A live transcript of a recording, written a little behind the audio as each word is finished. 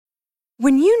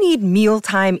When you need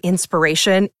mealtime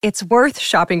inspiration, it's worth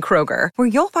shopping Kroger, where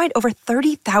you'll find over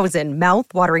 30,000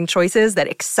 mouth-watering choices that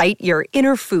excite your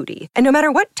inner foodie. And no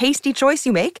matter what tasty choice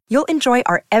you make, you'll enjoy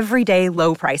our everyday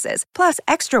low prices, plus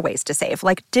extra ways to save,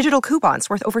 like digital coupons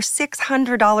worth over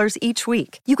 $600 each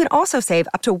week. You can also save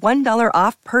up to $1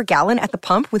 off per gallon at the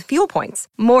pump with fuel points.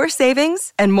 More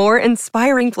savings and more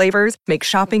inspiring flavors make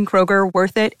shopping Kroger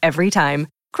worth it every time.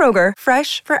 Kroger,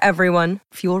 fresh for everyone.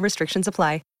 Fuel restrictions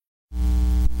apply.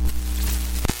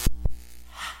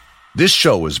 This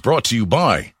show is brought to you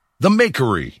by The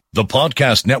Makery, the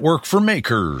podcast network for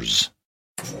makers.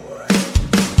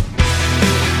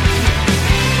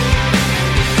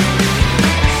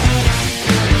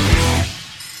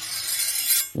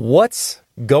 What's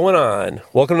going on?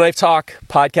 Welcome to Knife Talk,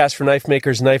 podcast for knife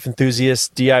makers, knife enthusiasts,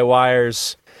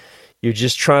 DIYers. You're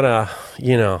just trying to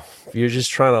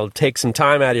take some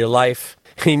time out of your life.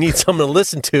 You need something to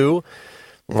listen to.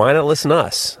 Why not listen to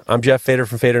us? I'm Jeff Fader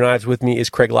from Fader Knives. With me is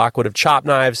Craig Lockwood of Chop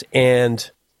Knives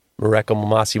and Mareko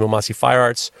Momasi Fire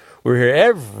Arts. We're here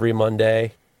every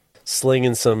Monday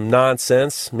slinging some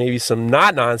nonsense, maybe some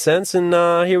not nonsense, and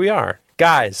here we are.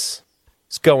 Guys,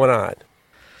 what's going on?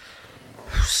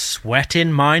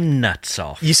 Sweating my nuts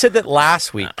off. You said that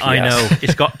last week. I know.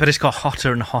 It's got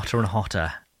hotter and hotter and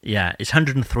hotter. Yeah, it's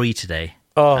 103 today.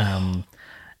 Oh.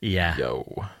 Yeah.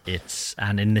 Yo.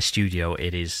 And in the studio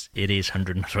it is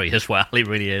 103 as well. It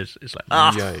really is. It's like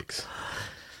Yikes.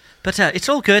 But it's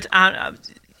all good.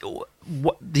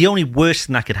 The only worst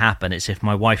thing that could happen is if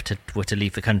my wife were to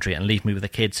leave the country and leave me with the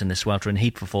kids in the sweltering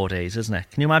heat for 4 days, isn't it?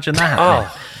 Can you imagine that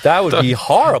happening? Oh, that would be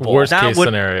horrible. Worst case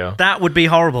scenario. That would be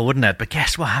horrible, wouldn't it? But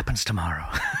guess what happens tomorrow?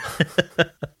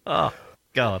 Oh,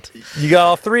 God. You got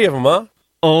all three of them, huh?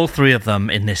 All three of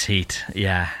them in this heat,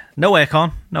 yeah. No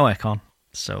aircon.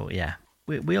 So, yeah,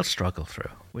 we'll struggle through.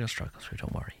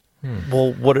 Don't worry.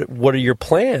 Well, what are your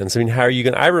plans? I mean, how are you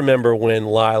going to... I remember when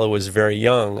Lila was very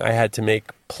young, I had to make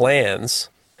plans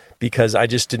because I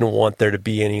just didn't want there to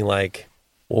be any, like,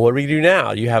 well, what do we do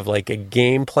now? Do you have, like, a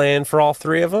game plan for all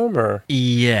three of them, or...?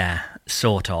 Yeah,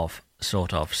 sort of. So,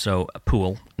 a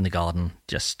pool in the garden,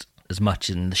 just as much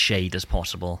in the shade as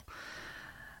possible.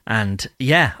 And,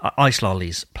 yeah, ice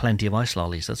lollies. Plenty of ice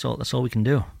lollies. That's all we can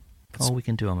do. All we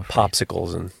can do, I'm afraid.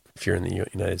 Popsicles, and if you're in the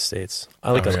United States.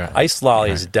 I like ice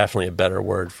lolly is definitely a better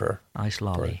word for... Ice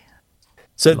lolly.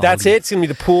 So that's it? It's going to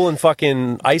be the pool and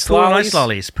fucking ice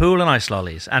lollies? Pool and ice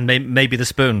lollies. And maybe the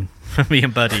spoon for me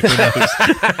and Buddy. Who knows?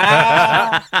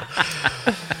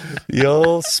 The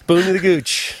old spoon of the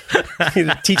gooch.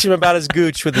 Teach him about his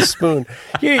gooch with the spoon.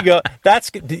 Here you go.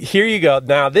 Here you go.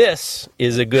 Now this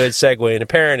is a good segue into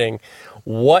parenting.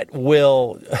 What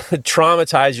will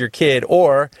traumatize your kid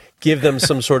or give them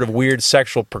some sort of weird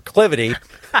sexual proclivity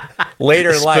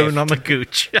later in life? Spoon on the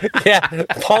gooch. Yeah.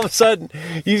 All of a sudden,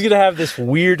 he's going to have this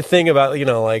weird thing about, I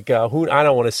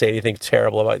don't want to say anything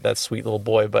terrible about that sweet little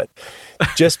boy, but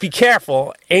just be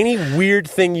careful. Any weird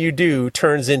thing you do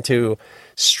turns into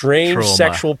strange trauma.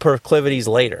 Sexual proclivities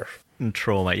later. And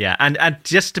trauma, yeah. And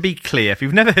just to be clear, if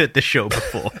you've never heard this show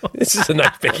before... This is a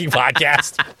knife-making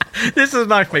podcast. This is a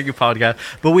knife-making podcast.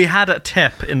 But we had a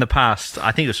tip in the past,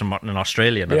 I think it was from an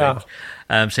Australian,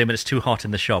 saying when it's too hot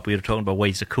in the shop, we were talking about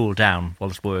ways to cool down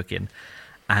while it's working.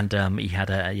 And he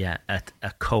had a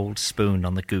cold spoon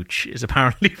on the gooch. Is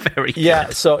apparently very good. Yeah,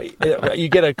 so you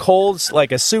get a cold,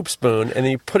 like a soup spoon, and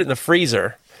then you put it in the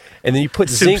freezer. And then you put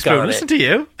zinc on it. Listen to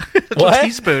you.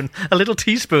 A little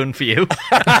teaspoon for you.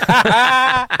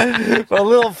 A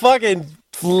little fucking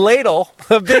ladle,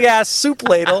 a big ass soup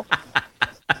ladle.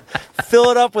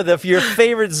 Fill it up with your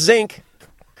favorite zinc,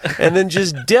 and then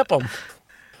just dip them.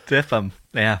 Dip them,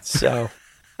 yeah. So,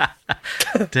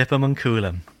 dip them and cool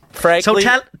them. Frankly,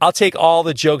 I'll take all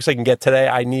the jokes I can get today.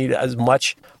 I need as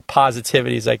much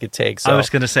positivity as I could take. So I was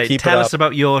going to say, tell us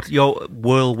about your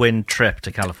whirlwind trip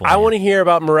to California. I want to hear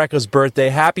about Mareko's birthday.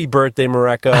 Happy birthday,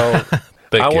 Mareko.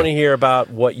 I want to hear about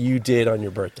what you did on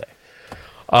your birthday.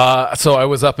 So I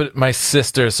was up at my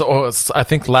sister's. So I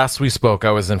think last we spoke,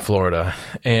 I was in Florida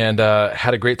and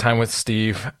had a great time with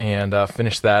Steve and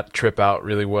finished that trip out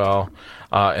really well.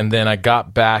 And then I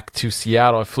got back to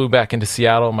Seattle. I flew back into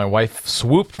Seattle. My wife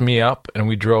swooped me up and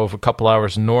we drove a couple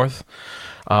hours north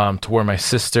to where my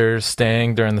sister's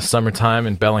staying during the summertime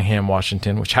in Bellingham,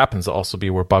 Washington, which happens to also be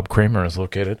where Bob Kramer is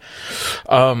located.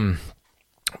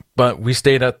 But we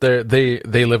stayed at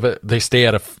they stay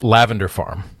at a lavender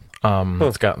farm.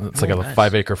 It's like a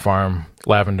 5-acre farm,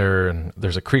 lavender, and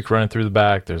there's a creek running through the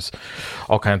back. There's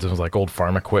all kinds of like old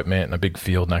farm equipment and a big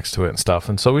field next to it and stuff.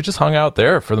 And so we just hung out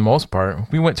there for the most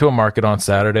part. We went to a market on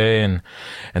Saturday and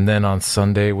then on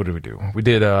Sunday, what did we do? We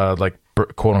did like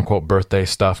quote unquote birthday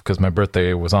stuff because my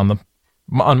birthday was on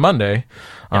Monday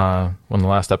when the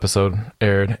last episode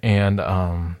aired, and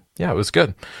it was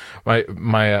good.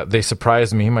 They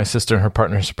surprised me. My sister and her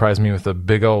partner surprised me with a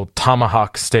big old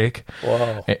tomahawk steak.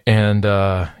 Wow. And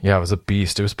it was a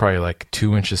beast. It was probably like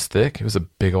 2 inches thick. It was a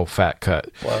big old fat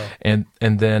cut. Wow. And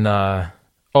then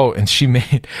and she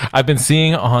made, I've been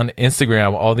seeing on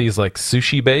Instagram all these like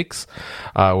sushi bakes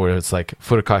where it's like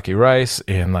furikake rice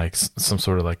and like some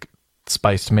sort of like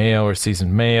spiced mayo or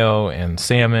seasoned mayo and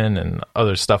salmon and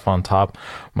other stuff on top,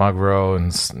 maguro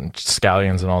and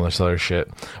scallions and all this other shit.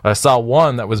 I saw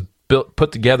one that was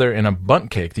put together in a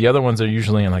bundt cake. The other ones are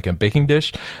usually in like a baking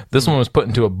dish. This one was put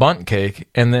into a bundt cake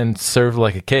and then served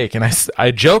like a cake. And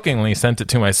I jokingly sent it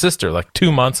to my sister like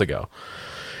 2 months ago.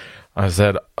 I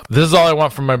said, this is all I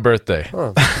want for my birthday.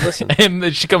 Oh, listen. And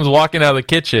then she comes walking out of the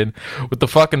kitchen with the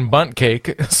fucking bundt cake,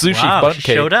 sushi bundt she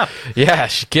cake. showed up. Yeah,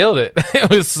 she killed it. It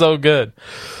was so good.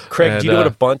 Craig, do you know what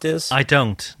a bundt is? I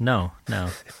don't. No.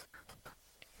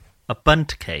 A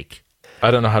bundt cake.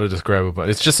 I don't know how to describe it, but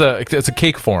it's just it's a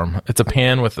cake form. It's a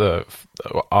pan with a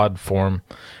odd form.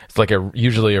 It's like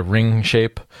usually a ring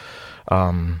shape.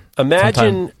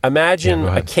 Imagine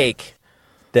a cake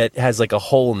that has like a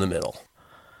hole in the middle.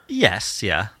 Yes,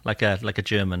 yeah, like a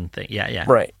German thing. Yeah.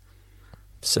 Right.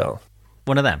 So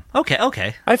one of them. Okay.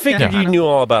 I figured you knew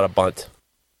all about a bundt.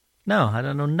 No, I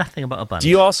don't know nothing about a bundt. Do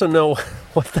you also know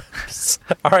what the...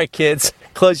 All right, kids,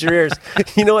 close your ears.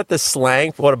 You know what the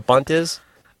slang for what a bundt is?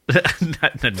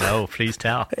 No, please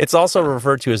tell. It's also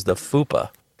referred to as the fupa.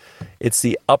 It's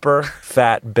the upper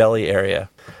fat belly area.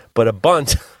 But a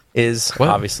bundt is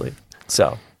obviously...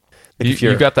 So...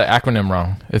 You got the acronym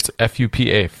wrong. It's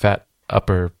FUPA, fat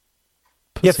upper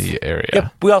pussy area.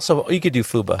 Yep. You could do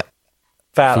FUBA,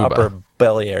 fat upper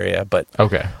belly area, but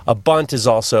okay. A bundt is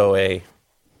also a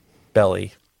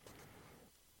belly.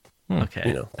 Okay.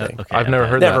 Thing. Okay. I've never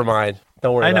heard that. Never mind.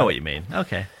 Don't worry. I know what you mean.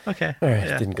 Okay. All right.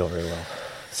 It didn't go very well.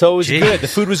 So it was good. The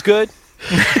food was good.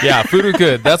 Yeah, food was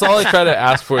good. That's all I try to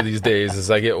ask for these days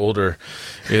as I get older,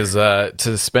 is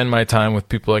to spend my time with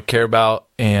people I care about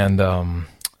and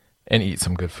eat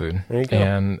some good food. There you go.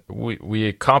 And we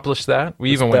accomplished that.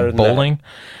 We even went bowling.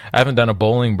 I haven't done a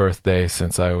bowling birthday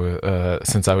since I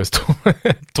was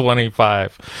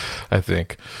 25, I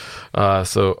think.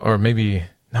 Maybe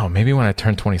when I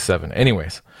turned 27.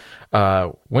 Anyways,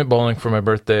 went bowling for my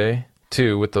birthday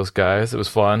too with those guys. It was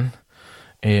fun.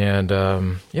 And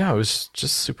it was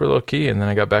just super low key. And then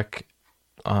I got back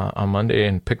on Monday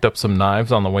and picked up some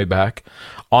knives on the way back.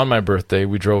 On my birthday,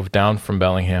 we drove down from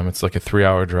Bellingham. It's like a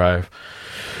 3-hour drive.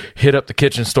 Hit up the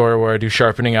kitchen store where I do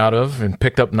sharpening out of, and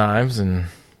picked up knives and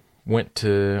went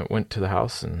to the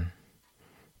house and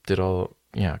did all.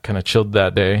 Yeah, kind of chilled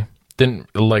that day.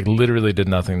 Literally did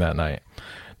nothing that night.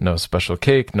 No special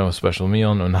cake, no special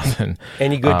meal, no nothing.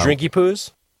 Any good drinky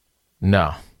poos?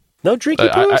 No. No drinky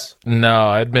poos? No,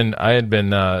 I had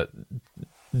been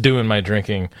doing my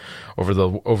drinking over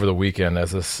the weekend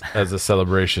as a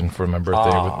celebration for my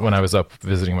birthday when I was up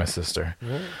visiting my sister,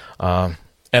 and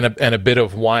a bit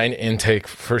of wine intake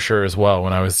for sure as well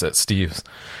when I was at Steve's.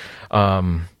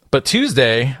 But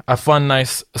Tuesday, a fun,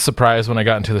 nice surprise when I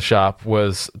got into the shop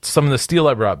was some of the steel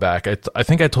I brought back. I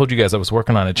think I told you guys I was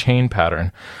working on a chain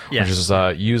pattern, which is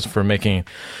used for making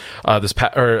this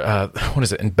what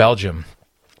is it, in Belgium.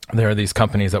 There are these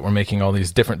companies that were making all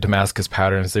these different Damascus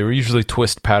patterns. They were usually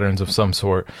twist patterns of some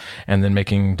sort, and then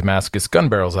making Damascus gun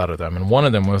barrels out of them. And one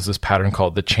of them was this pattern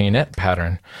called the chainette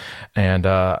pattern. And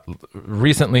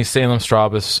recently, Salem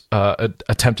Strabus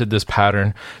attempted this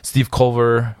pattern. Steve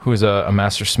Culver, who is a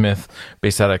master smith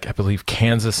based out of, I believe,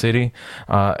 Kansas City,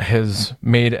 has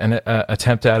made an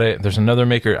attempt at it. There's another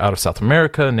maker out of South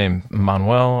America named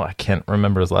Manuel. I can't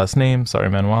remember his last name. Sorry,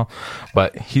 Manuel.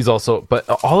 But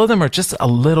all of them are just a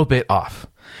little bit off.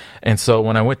 And so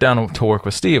when I went down to work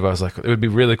with Steve, I was like, it would be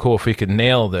really cool if we could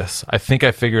nail this. I think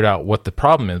I figured out what the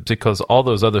problem is, because all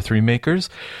those other three makers,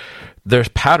 their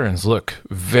patterns look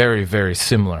very, very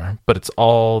similar, but it's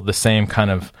all the same kind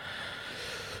of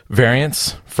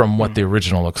variants from what the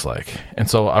original looks like. And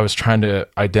so I was trying to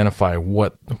identify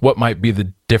what might be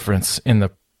the difference in the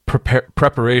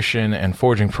preparation and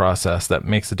forging process that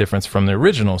makes the difference from the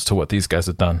originals to what these guys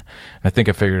have done. And I think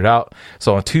I figured it out.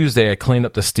 So on Tuesday, I cleaned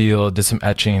up the steel, did some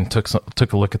etching, took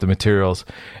a look at the materials,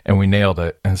 and we nailed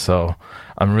it. And so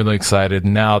I'm really excited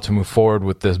now to move forward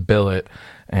with this billet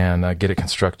and get it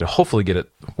constructed, hopefully get it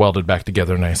welded back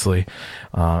together nicely,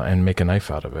 and make a knife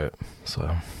out of it. So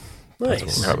nice.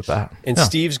 That's what we're at with that. And yeah.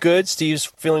 Steve's good? Steve's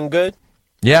feeling good?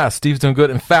 Yeah, Steve's doing good.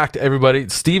 In fact, everybody,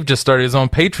 Steve just started his own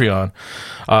Patreon.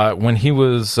 When he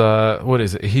was,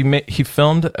 He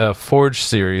filmed a Forge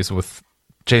series with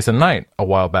Jason Knight a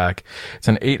while back. It's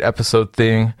an 8-episode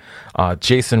thing.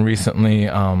 Jason recently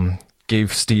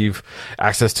gave Steve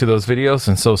access to those videos,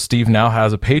 and so Steve now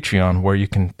has a Patreon where you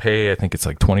can pay, I think it's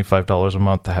like $25 a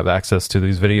month to have access to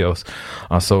these videos.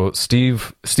 So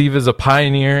Steve is a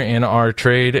pioneer in our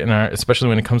trade, and especially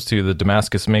when it comes to the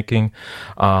Damascus making.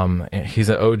 He's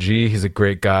an OG. He's a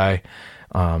great guy,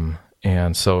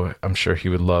 and so I'm sure he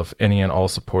would love any and all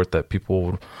support that people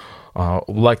would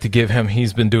like to give him.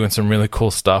 He's been doing some really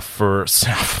cool stuff for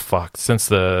since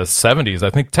the 70s. I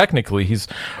think technically he's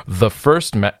the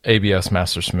first ABS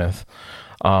mastersmith,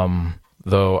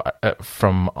 though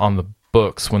from on the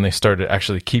books when they started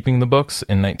actually keeping the books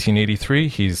in 1983.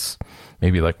 He's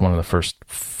maybe like one of the first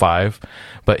 5,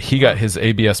 but he got his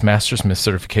ABS mastersmith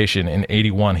certification in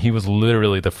 81. He was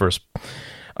literally the first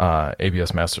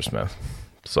ABS mastersmith.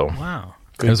 So wow,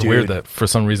 it was weird that for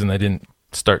some reason they didn't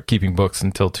start keeping books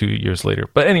until 2 years later.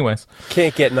 But anyways.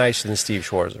 Can't get nicer than Steve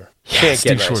Schwarzer. Yeah,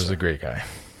 Steve Schwarzer's a great guy.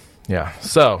 Yeah.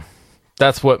 So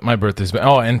that's what my birthday's been.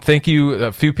 Oh, and thank you.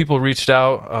 A few people reached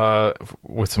out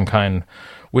with some kind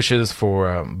wishes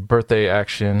for birthday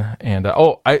action. And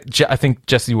I think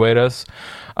Jessie Huedas,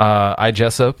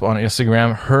 Jessup on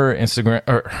Instagram,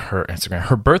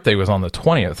 her birthday was on the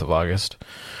 20th of August,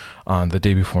 on the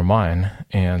day before mine.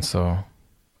 And so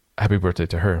happy birthday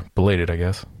to her. Belated, I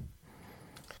guess.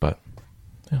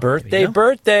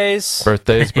 Birthdays.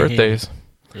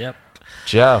 Yep.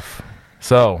 Jeff,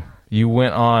 so you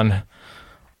went on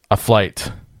a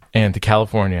flight to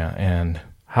California, and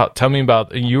tell me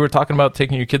about, you were talking about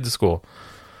taking your kid to school.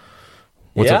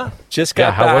 Just got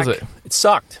back. How was it? It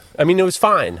sucked. I mean, it was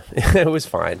fine. It was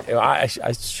fine. I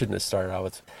shouldn't have started out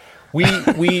with.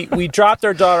 We dropped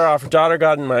our daughter off.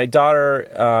 My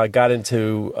daughter got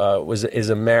into is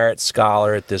a merit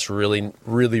scholar at this really,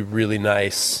 really, really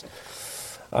nice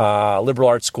liberal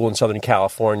arts school in Southern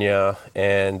California,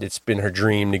 and it's been her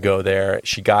dream to go there.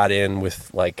 She got in with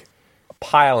like a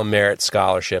pile of merit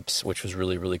scholarships, which was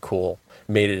really, really cool.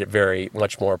 Made it very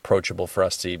much more approachable for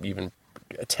us to even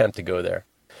attempt to go there.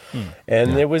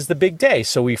 And it was the big day.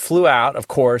 So we flew out. Of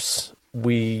course,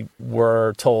 we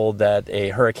were told that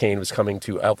a hurricane was coming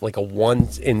to like a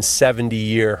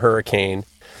 1-in-70-year hurricane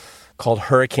called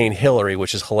Hurricane Hillary,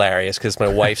 which is hilarious because it's my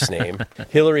wife's name.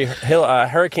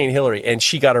 Hurricane Hillary. And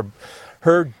she got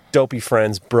her dopey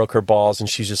friends broke her balls, and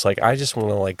she's just like, I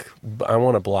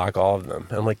want to block all of them.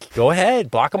 I'm like, go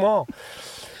ahead, block them all.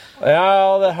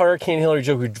 Oh, the Hurricane Hillary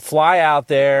joke would fly out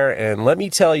there, and let me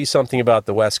tell you something about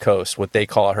the West Coast, what they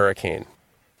call a hurricane.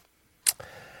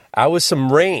 I was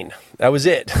some rain. That was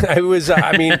it.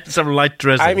 Some light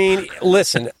drizzle. I mean,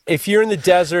 listen, if you're in the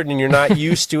desert and you're not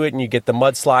used to it and you get the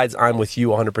mudslides, I'm with you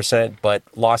 100%. But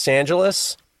Los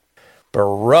Angeles,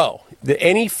 bro,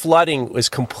 any flooding was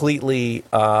completely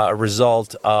a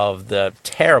result of the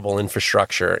terrible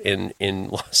infrastructure in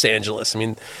Los Angeles. I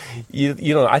mean,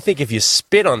 I think if you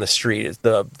spit on the street,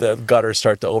 the gutters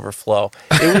start to overflow.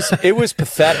 It was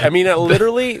pathetic. I mean,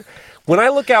 literally. When I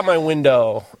look out my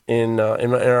window in our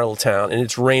little town and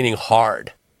it's raining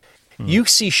hard, you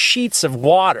see sheets of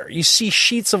water. You see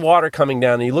sheets of water coming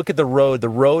down, and you look at the road. The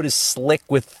road is slick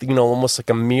with, almost like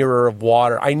a mirror of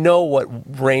water. I know what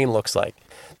rain looks like.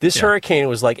 This hurricane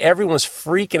was like everyone was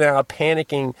freaking out,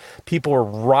 panicking. People were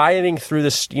rioting through the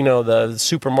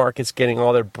supermarkets, getting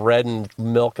all their bread and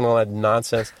milk and all that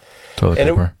nonsense.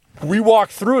 We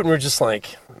walked through it, and we're just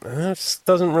like, it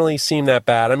doesn't really seem that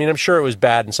bad. I mean, I'm sure it was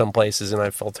bad in some places, and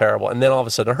I felt terrible. And then all of a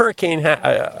sudden,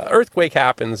 earthquake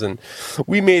happens, and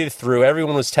we made it through.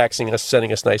 Everyone was texting us,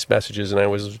 sending us nice messages, and I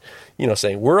was,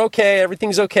 saying, we're okay,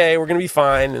 everything's okay, we're going to be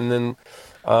fine. And then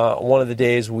one of the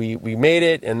days we made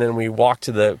it, and then we walked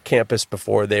to the campus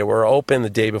before they were open. The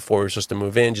day before we were supposed to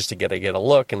move in just to get a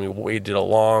look, and we did a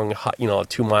long, a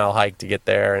 2-mile hike to get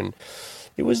there, and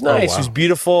it was nice. Oh, wow. It was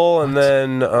beautiful. And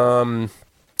then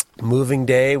moving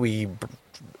day,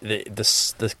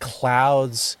 the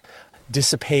clouds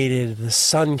dissipated, the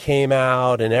sun came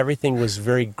out, and everything was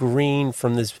very green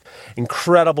from this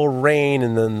incredible rain.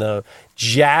 And then the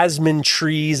jasmine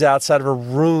trees outside of a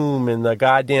room, and the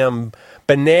goddamn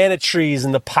banana trees,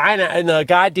 and the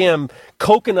goddamn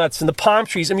coconuts, and the palm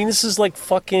trees. I mean, this is like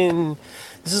fucking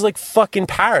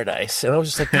paradise. And I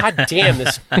was just like, God damn,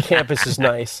 this campus is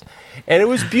nice. And it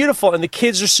was beautiful. And the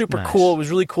kids are super cool. It was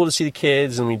really cool to see the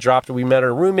kids. And we met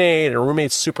her roommate, and her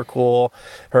roommate's super cool.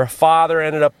 Her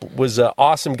father was an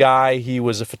awesome guy. He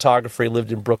was a photographer. He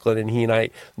lived in Brooklyn, and he and I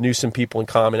knew some people in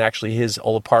common. Actually, his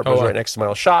old apartment was right next to my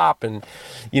old shop. And,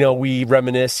 we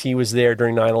reminisce. He was there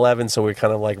during 9/11. So we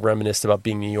kind of like reminisced about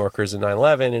being New Yorkers in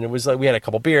 9/11. And it was like, we had a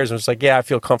couple beers, and it was like, yeah, I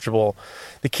feel comfortable.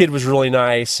 The kid was really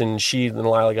nice. And she and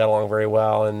Lila got along very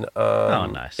well, and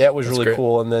nice. Yeah, it was That's really great.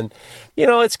 cool. And then,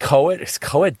 it's co-ed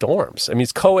dorms. I mean,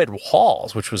 it's co-ed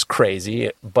halls, which was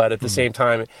crazy, but at the same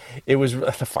time, it was.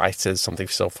 If I said something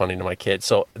so funny to my kids,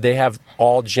 so they have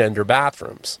all gender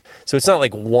bathrooms, so it's not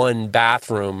like one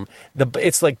bathroom.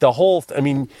 It's like the whole. I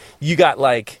mean, you got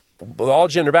like all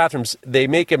gender bathrooms. They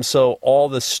make them so all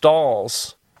the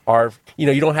stalls are.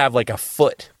 You don't have like a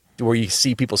foot where you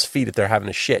see people's feet if they're having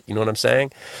a shit. You know what I'm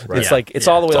saying? Right. It's like it's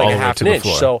all the way like all a the way half to an the inch.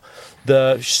 floor. So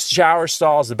the shower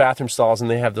stalls, the bathroom stalls,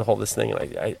 and they have this thing.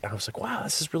 And I was like, wow,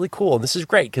 this is really cool. And this is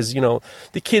great because,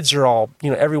 the kids are all,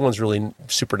 everyone's really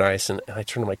super nice. And I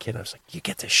turned to my kid and I was like, you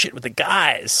get to shit with the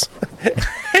guys.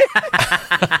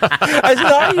 I said,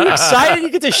 are you excited? You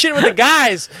get to shit with the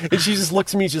guys. And she just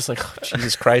looks at me just like, oh,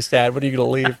 Jesus Christ, Dad, when are you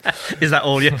going to leave? Is that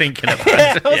all you're thinking about?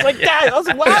 Yeah, I was like, Dad,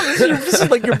 wow, this is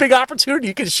like your big opportunity.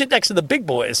 You can shit next to the big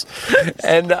boys.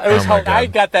 And it was my God. I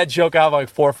got that joke out like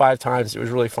 4 or 5 times. It was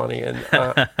really funny. And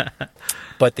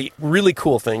but the really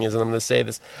cool thing is, and I'm going to say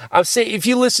this, I'll say if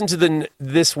you listen to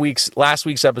last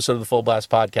week's episode of the Full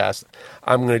Blast podcast,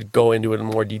 I'm going to go into it in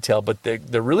more detail. But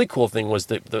the really cool thing was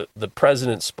that the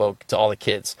president spoke to all the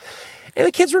kids. And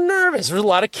the kids were nervous. There was a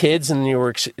lot of kids, and they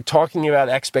were talking about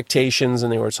expectations,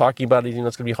 and they were talking about it's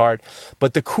going to be hard.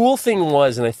 But the cool thing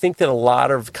was, and I think that a lot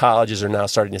of colleges are now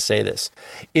starting to say this,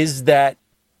 is that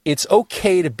it's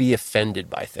okay to be offended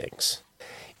by things.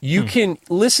 You can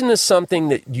listen to something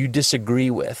that you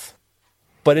disagree with,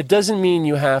 but it doesn't mean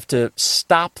you have to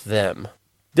stop them.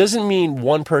 Doesn't mean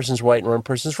one person's right and one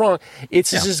person's wrong.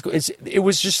 It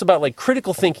was just about like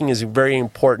critical thinking is very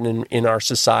important in our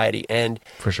society, and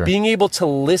For sure. being able to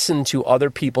listen to other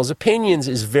people's opinions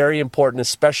is very important,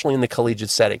 especially in the collegiate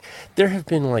setting. There have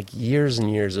been like years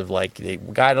and years of like, the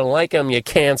guy don't like him, you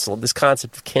cancel. This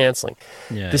concept of canceling.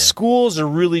 The schools are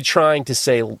really trying to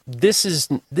say this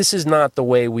is not the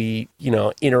way we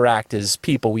interact as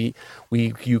people.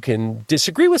 You can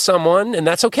disagree with someone, and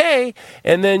that's okay.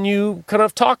 And then you kind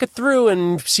of talk it through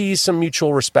and see some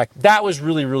mutual respect. That was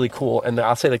really, really cool. And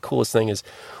I'll say the coolest thing is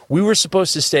we were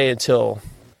supposed to stay until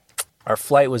our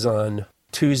flight was on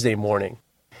Tuesday morning.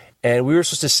 And we were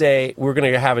supposed to say we were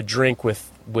going to have a drink with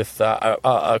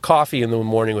a coffee in the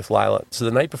morning with Lila. So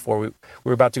the night before, we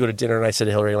were about to go to dinner, and I said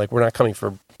to Hillary, like, we're not coming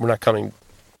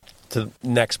to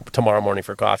tomorrow morning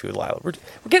for coffee with Lila. We're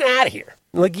getting out of here.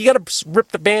 Like, you got to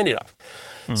rip the Band-Aid off.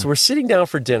 So we're sitting down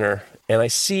for dinner, and I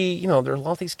see, there are a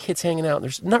lot of these kids hanging out.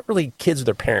 There's not really kids with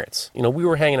their parents. We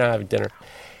were hanging out having dinner.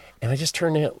 And I just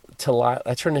turned to Lila.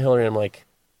 I turned to Hillary, and I'm like,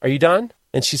 are you done?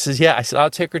 And she says, yeah. I said, I'll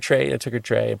take her tray. And I took her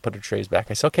tray and put her trays back.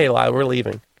 I said, okay, Lila, we're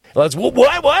leaving. Let's what?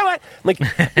 I'm like,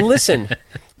 listen,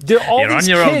 they're all You're these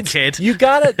on your own, kids. kid. You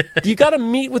gotta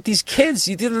meet with these kids.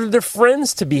 They're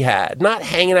friends to be had, not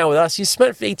hanging out with us. You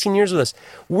spent 18 years with us.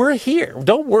 We're here.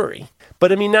 Don't worry.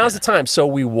 But I mean, now's the time. So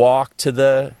we walked to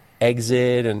the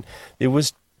exit, and it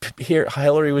was here.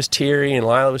 Hillary was teary, and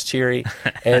Lila was teary,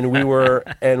 and we were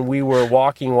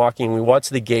walking. We walked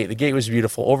to the gate. The gate was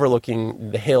beautiful, overlooking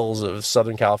the hills of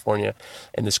Southern California.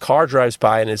 And this car drives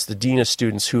by, and it's the dean of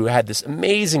students who had this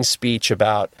amazing speech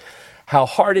about how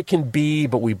hard it can be,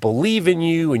 but we believe in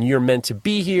you, and you're meant to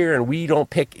be here, and we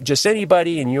don't pick just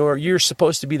anybody, and you're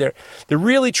supposed to be there. They're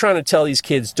really trying to tell these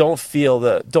kids don't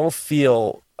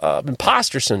feel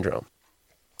imposter syndrome.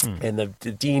 And the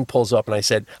dean pulls up, and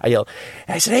I yell,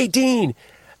 hey, Dean,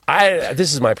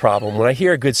 this is my problem. When I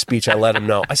hear a good speech, I let him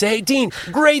know. I say, hey, Dean,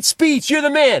 great speech. You're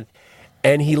the man.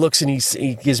 And he looks, and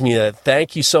he gives me a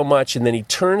thank you so much. And then he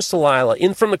turns to Lila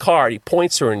in from the car, and he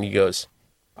points to her, and he goes,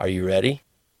 are you ready?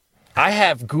 I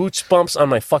have goosebumps on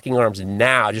my fucking arms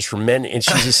now, just from men. And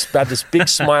she's just got this big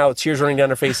smile, with tears running down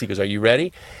her face. He goes, are you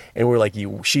ready? And we're like,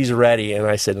 she's ready. And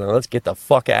I said, no, let's get the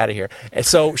fuck out of here. And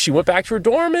so she went back to her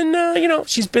dorm, and,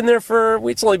 she's been there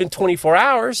it's only been 24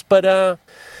 hours. But,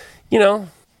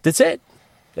 that's it.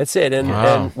 That's it.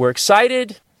 And we're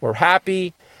excited. We're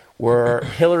happy.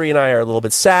 Hillary and I are a little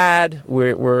bit sad.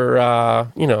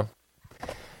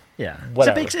 Yeah,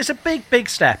 whatever. It's a big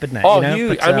step, isn't it? Oh,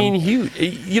 huge. But, huge.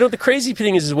 The crazy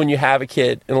thing is when you have a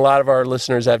kid, and a lot of our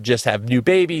listeners have new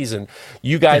babies, and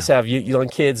you guys have young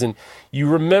kids, and you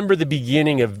remember the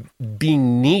beginning of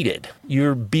being needed.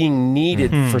 You're being needed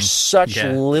for such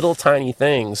little tiny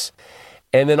things.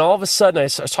 And then all of a sudden, I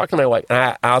was talking to my wife,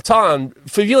 and I'll tell him,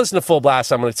 if you listen to Full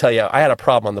Blast, I'm going to tell you, I had a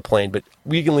problem on the plane, but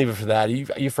we can leave it for that.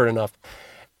 You've heard enough.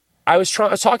 I was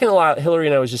talking a lot, Hillary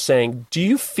and I was just saying, do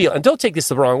you feel, and don't take this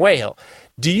the wrong way, Hill,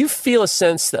 do you feel a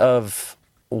sense of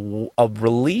a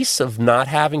release of not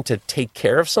having to take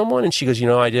care of someone? And she goes,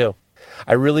 I do.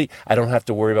 I don't have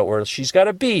to worry about where she's got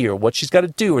to be or what she's got to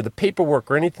do or the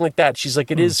paperwork or anything like that. She's like,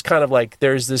 it is kind of like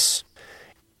there's this,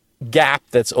 gap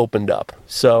that's opened up.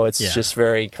 So it's just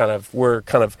very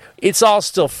it's all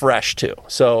still fresh too.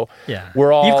 So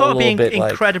we're all You've got a to be little bit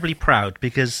incredibly proud,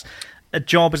 because a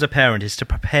job as a parent is to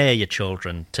prepare your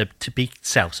children to be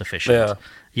self-sufficient.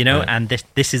 Yeah. And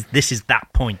this is that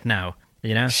point now.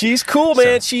 She's cool,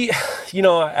 man. She,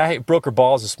 I broke her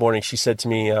balls this morning. She said to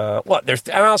me, Lila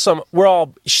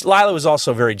was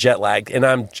also very jet lagged, and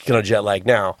I'm jet lagged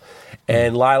now.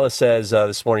 And Lila says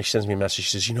this morning, she sends me a message.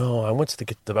 She says, I went to the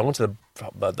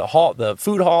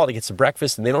food hall to get some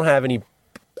breakfast, and they don't have any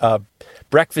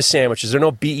breakfast sandwiches. There are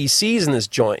no BECs in this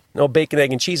joint, no bacon,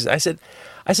 egg, and cheeses. I said,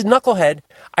 knucklehead,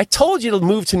 I told you to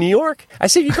move to New York. I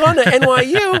said, you've gone to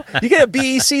NYU, you get a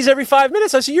BECs every 5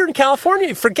 minutes. I said, you're in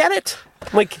California, forget it.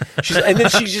 I'm like,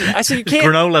 I said, you can't.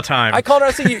 Granola time. I called her,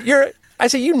 I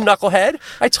said, you knucklehead,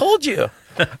 I told you.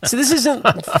 So this isn't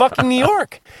fucking New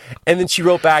York. And then she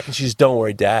wrote back and she says, don't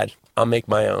worry, Dad, I'll make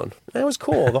my own. And it was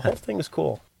cool. The whole thing was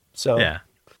cool. So yeah,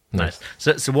 nice.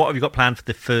 So what have you got planned for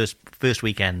the first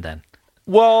weekend then?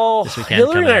 Well,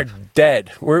 Hillary and I are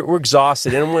dead. We're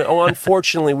exhausted, and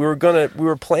unfortunately, we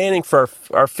were planning for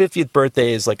our 50th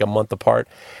birthday is like a month apart,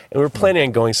 and we were planning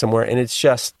on going somewhere, and it's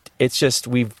just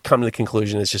we've come to the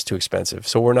conclusion it's just too expensive,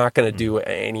 so we're not going to do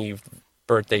any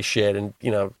birthday shit, and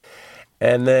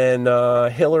and then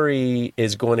Hillary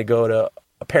is going to go to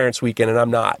a parents' weekend, and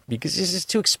I'm not, because it's just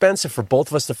too expensive for both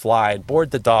of us to fly and board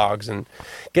the dogs and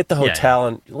get the hotel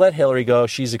and let Hillary go.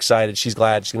 She's excited, she's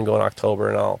glad, she's going to go in October,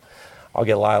 and I'll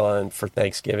get Lila in for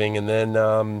Thanksgiving. And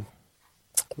then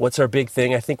what's our big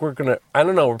thing? I think we're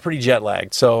pretty jet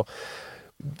lagged. So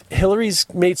Hillary's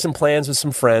made some plans with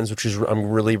some friends, which I'm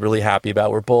really, really happy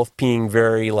about. We're both being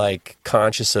very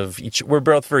conscious of we're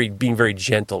both being very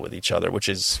gentle with each other, which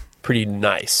is pretty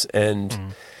nice.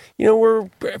 And, we're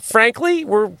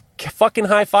fucking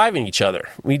high-fiving each other.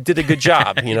 We did a good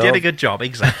job, You did a good job,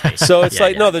 exactly. So it's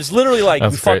no, there's literally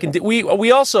That's we fucking did.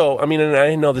 We also, and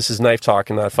I know this is knife talk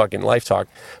and not fucking life talk,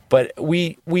 but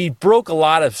we broke a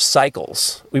lot of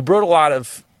cycles. We broke a lot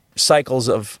of cycles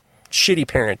of shitty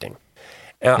parenting.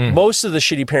 Most of the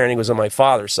shitty parenting was on my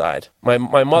father's side. My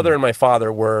mother and my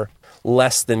father were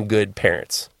less than good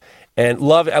parents. And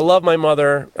I love my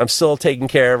mother. I'm still taking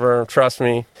care of her, trust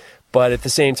me. But at the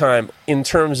same time, in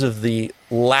terms of the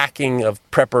lacking of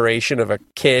preparation of a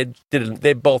kid,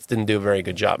 they both didn't do a very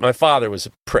good job. My father was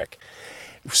a prick.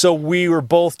 So we were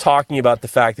both talking about the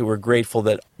fact that we're grateful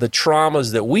that the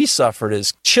traumas that we suffered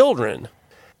as children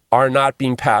are not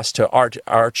being passed to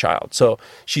our child. So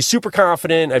she's super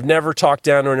confident. I've never talked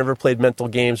down to her, never played mental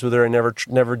games with her, I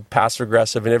never passive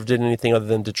aggressive, I never did anything other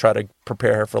than to try to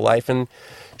prepare her for life. And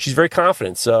she's very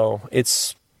confident. So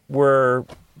we're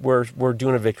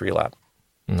doing a victory lap.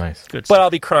 Nice. Good. But I'll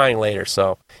be crying later,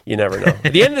 so you never know.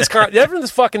 At the end of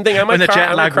this fucking thing, I might when the cry.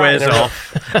 jet lag wears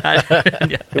off.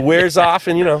 It wears off,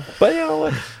 and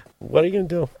but what are you gonna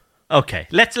do? Okay,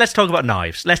 let's talk about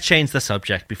knives. Let's change the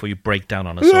subject before you break down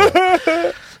on us all.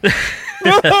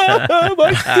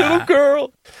 My little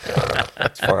girl.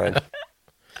 That's fine.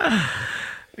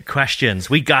 Questions.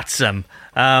 We got some.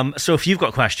 So if you've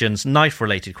got questions,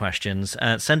 knife-related questions,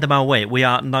 send them our way. We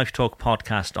are Knife Talk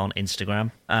Podcast on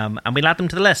Instagram, and we'll add them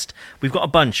to the list. We've got a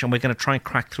bunch, and we're going to try and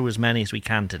crack through as many as we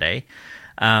can today,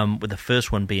 with the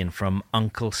first one being from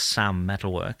Uncle Sam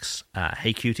Metalworks.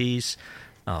 Hey, cuties.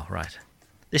 Oh, right.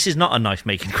 This is not a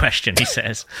knife-making question, he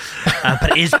says,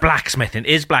 but is blacksmithing.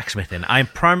 I'm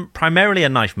primarily a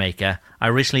knife maker. I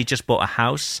recently just bought a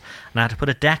house, and I had to put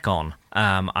a deck on.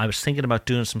 I was thinking about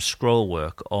doing some scroll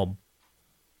work or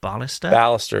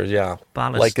balusters, yeah.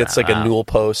 Like it's like a newel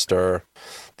post or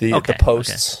the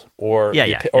posts, or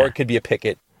it could be a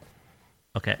picket.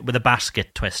 Okay, with a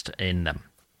basket twist in them,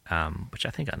 which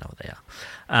I think I know what they are.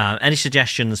 Any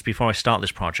suggestions before I start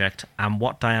this project, and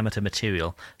what diameter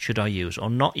material should I use or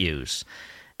not use?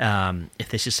 If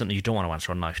this is something you don't want to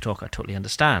answer on Knife Talk, I totally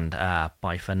understand.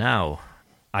 Bye for now.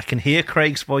 I can hear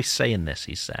Craig's voice saying this,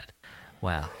 he said.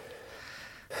 Well,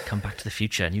 come back to the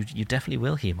future, and you definitely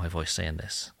will hear my voice saying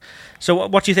this. So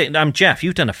what do you think? Jeff,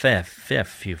 you've done a fair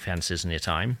few fences in your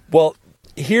time. Well,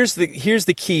 here's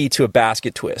the key to a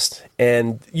basket twist,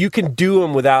 and you can do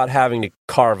them without having to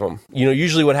carve them.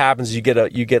 Usually what happens is you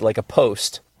get like a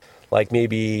post, like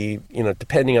maybe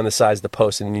depending on the size of the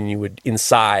post, and then you would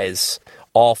incise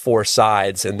all four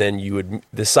sides, and then you would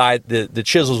the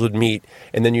chisels would meet,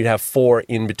 and then you'd have four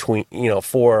in between,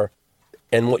 four,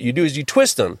 and what you do is you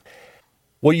twist them.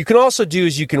 What you can also do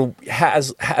is you can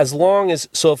as long as,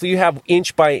 so if you have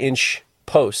inch by inch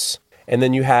posts, and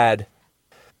then you had,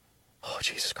 oh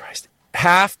Jesus Christ,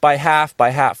 half by half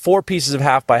by half, 4 pieces of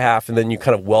half by half, and then you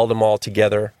kind of weld them all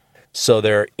together so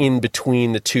they're in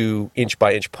between the 2 inch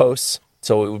by inch posts.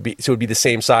 So it would be the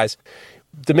same size.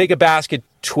 To make a basket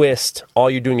twist, all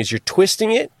you're doing is you're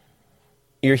twisting it.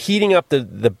 You're heating up the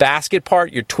basket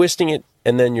part. You're twisting it,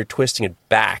 and then you're twisting it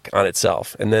back on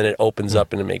itself, and then it opens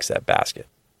up and it makes that basket.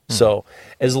 So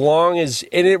as long as,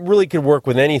 and it really could work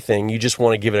with anything, you just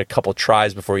want to give it a couple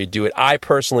tries before you do it. I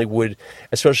personally would,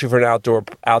 especially for an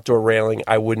outdoor railing,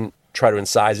 I wouldn't try to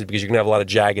incise it because you're going to have a lot of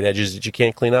jagged edges that you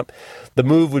can't clean up. The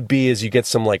move would be is you get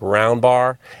some like round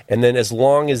bar, and then as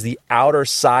long as the outer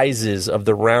sizes of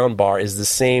the round bar is the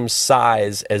same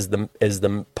size as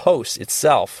the post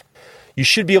itself, you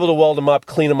should be able to weld them up,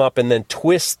 clean them up, and then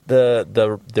twist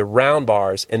the round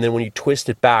bars, and then when you twist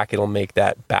it back, it'll make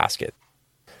that basket.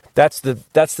 That's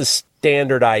the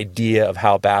standard idea of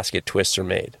how basket twists are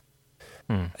made.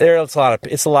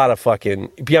 It's a lot of fucking.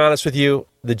 Be honest with you,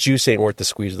 the juice ain't worth the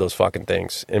squeeze of those fucking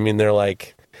things. I mean,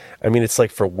 it's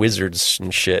like for wizards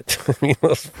and shit. I mean,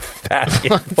 those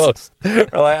basket posts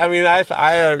are like. I mean,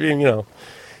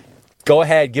 go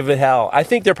ahead, give it hell. I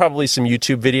think there are probably some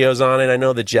YouTube videos on it. I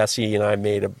know that Jesse and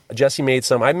I Jesse made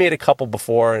some. I made a couple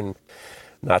before and.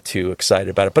 Not too excited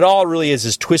about it. But all it really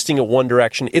is twisting it one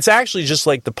direction. It's actually just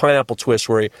like the pineapple twist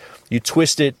where you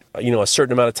twist it, a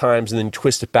certain amount of times and then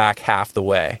twist it back half the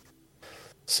way.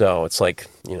 So it's like,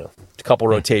 a couple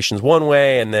rotations one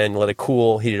way and then let it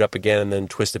cool, heat it up again, and then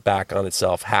twist it back on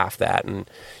itself half that, and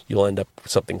you'll end up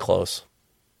with something close.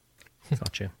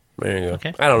 Gotcha. There you go.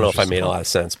 Okay. I don't know if I made a lot of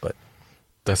sense, but...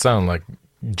 That sounded like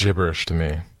gibberish to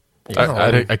me.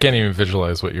 I can't even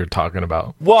visualize what you're talking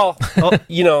about. Well,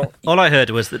 all I heard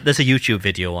was that there's a YouTube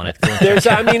video on it.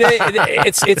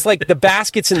 It's like the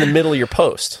basket's in the middle of your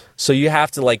post, so you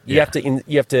have to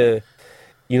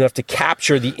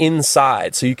capture the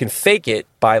inside, so you can fake it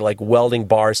by like welding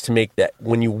bars to make that.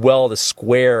 When you weld a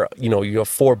square, you have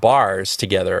 4 bars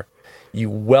together, you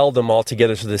weld them all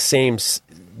together to the same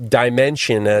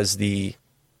dimension as the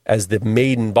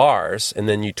maiden bars, and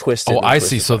then you twist it. Oh, I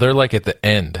see. So they're like at the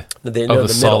end of the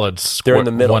solid they're in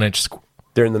the middle. 1 inch.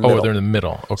 They're in the middle. Oh, they're in the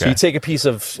middle. Okay. So you take a piece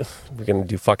of. We're going to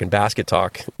do fucking basket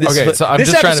talk. So I'm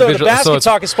this just trying to episode of visualize. Basket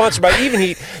Talk is sponsored by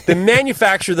Evenheat, the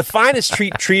manufacturer of the finest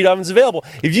treat ovens available.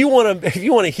 If you want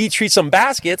to heat treat some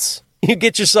baskets, you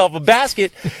get yourself a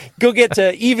basket. Go get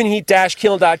to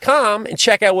evenheat-kiln.com and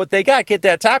check out what they got. Get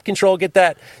that top control. Get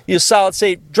that solid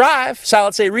state drive,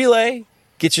 solid state relay.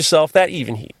 Get yourself that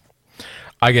Evenheat.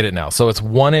 I get it now. So it's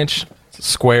 1 inch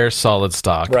square solid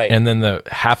stock, right? And then the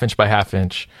 1/2 inch by 1/2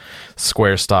 inch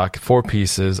square stock 4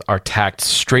 pieces are tacked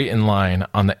straight in line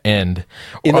on the end,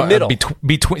 in the middle,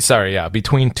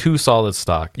 between 2 solid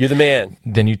stock. You're the man.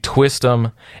 Then you twist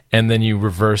them, and then you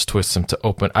reverse twist them to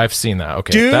open. I've seen that.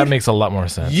 Okay, dude, that makes a lot more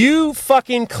sense. You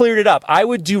fucking cleared it up. I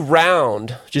would do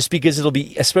round just because it'll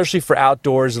be, especially for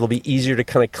outdoors, it'll be easier to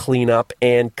kind of clean up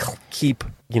and keep.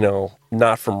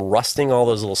 Not from rusting. All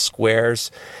those little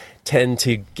squares tend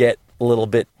to get a little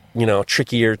bit,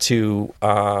 trickier to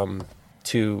kind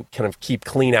of keep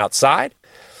clean outside.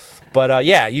 But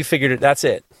you figured it. That's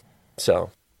it. So,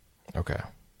 okay.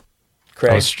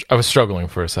 Craig, I was struggling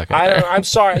for a second. I'm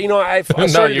sorry. I'm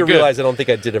starting to good. realize I don't think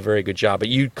I did a very good job, but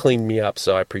you cleaned me up,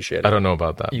 so I appreciate it. I don't know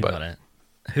about that. You got it.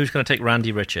 Who's going to take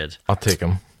Randy Richard? I'll take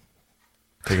him.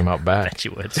 Take him out back. Bet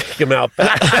you would. Take him out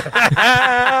back.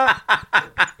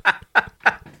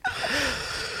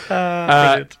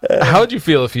 How would you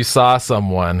feel if you saw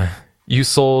someone you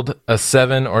sold a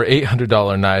 $700 or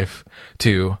 $800 knife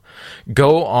to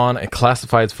go on a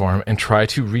classifieds forum and try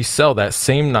to resell that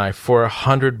same knife for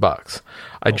 $100?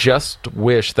 I just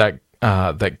wish that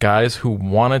that guys who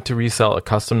wanted to resell a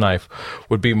custom knife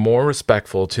would be more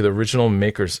respectful to the original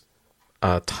maker's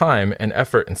time and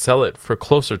effort and sell it for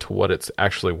closer to what it's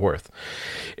actually worth.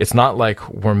 It's not like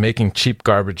we're making cheap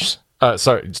garage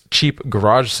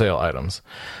sale items.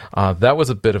 That was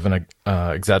a bit of an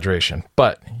exaggeration,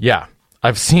 but yeah,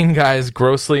 I've seen guys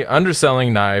grossly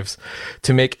underselling knives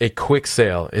to make a quick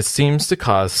sale. It seems to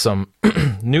cause some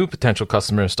new potential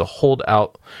customers to hold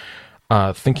out,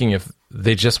 thinking if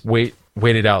they just wait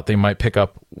it out, they might pick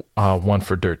up one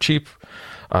for dirt cheap.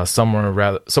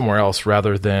 Somewhere else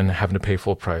rather than having to pay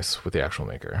full price with the actual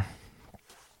maker.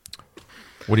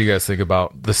 What do you guys think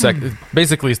about the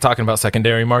basically he's talking about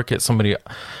secondary market, somebody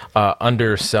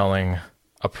underselling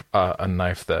a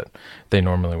knife that they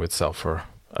normally would sell for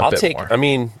a bit more. I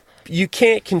mean, you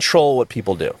can't control what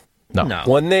people do. No.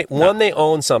 When they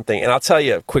own something, and I'll tell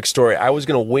you a quick story. I was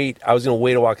going to wait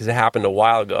a while because it happened a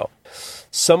while ago.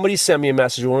 Somebody sent me a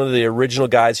message, one of the original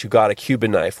guys who got a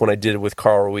Cuban knife when I did it with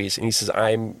Carl Ruiz, and he says,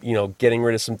 I'm, getting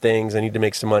rid of some things. I need to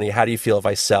make some money. How do you feel if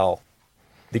I sell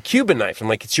the Cuban knife? I'm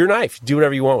like, it's your knife. Do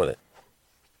whatever you want with it.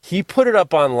 He put it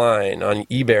up online on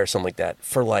eBay or something like that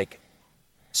for like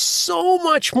so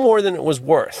much more than it was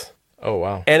worth. Oh,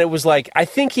 wow. And it was like, I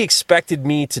think he expected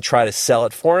me to try to sell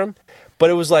it for him, but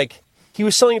it was like, he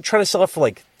was trying to sell it for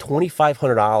like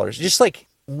 $2,500, just like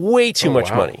way too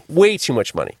much money, way too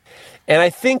much money. And I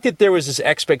think that there was this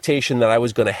expectation that I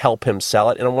was going to help him sell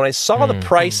it. And when I saw the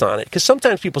price on it, because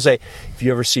sometimes people say, if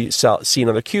you ever see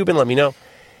another Cuban, let me know.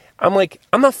 I'm like,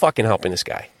 I'm not fucking helping this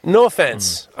guy. No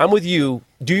offense. I'm with you.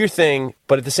 Do your thing.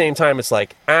 But at the same time, it's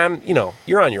like,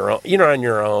 you're on your own. You're on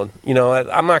your own.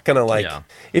 I'm not going to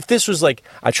if this was like,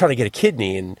 I try to get a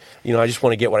kidney and, I just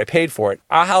want to get what I paid for it.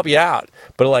 I'll help you out.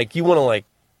 But like, you want to like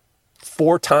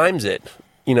 4 times it,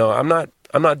 I'm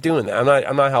not doing that.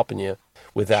 I'm not helping you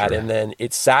with that. Sure. And then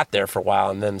it sat there for a while,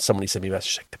 and then somebody sent me a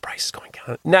message like, the price is going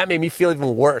down. And that made me feel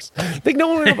even worse. Like, no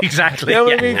one exactly. That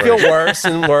made me feel worse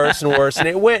and worse and worse. And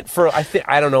it went for,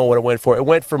 I don't know what it went for. It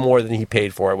went for more than he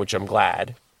paid for it, which I'm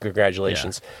glad.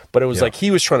 Congratulations. Yeah. But it was like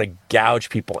he was trying to gouge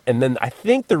people. And then I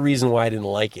think the reason why I didn't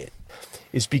like it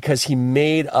is because he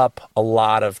made up a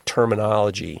lot of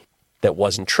terminology that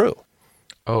wasn't true.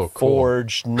 Oh, cool.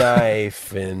 Forged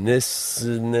knife and this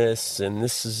and this and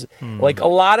this is like a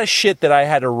lot of shit that I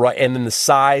had to write. And then the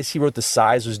size, he wrote the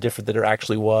size was different than it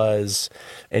actually was.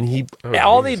 And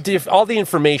all the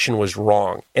information was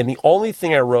wrong. And the only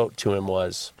thing I wrote to him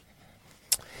was,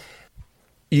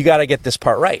 you got to get this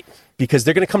part right because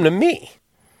they're going to come to me.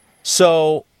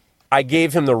 So I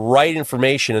gave him the right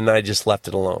information and then I just left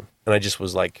it alone. And I just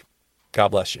was like, God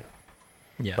bless you.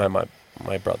 Yeah.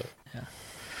 My brother.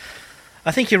 I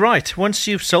think you're right. Once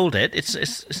you've sold it,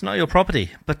 it's not your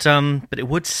property. But it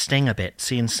would sting a bit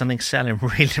seeing something selling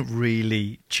really,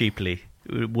 really cheaply.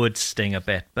 It would sting a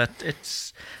bit. But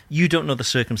you don't know the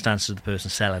circumstances of the person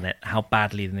selling it, how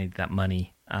badly they need that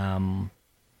money. It's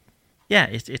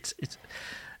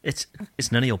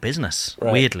none of your business.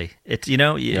 Right. Weirdly,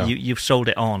 you've sold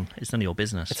it on. It's none of your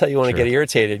business. That's how you want to get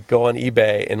irritated. Go on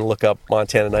eBay and look up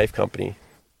Montana Knife Company.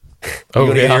 You're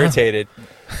going to get irritated.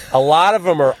 A lot of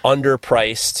them are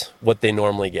underpriced what they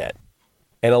normally get.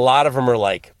 And a lot of them are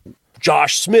like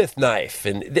Josh Smith knife.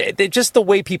 And they just the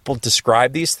way people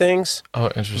describe these things. Oh,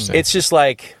 interesting. It's just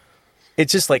like, I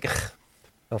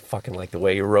don't fucking like the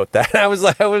way you wrote that. I was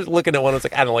looking at one, I was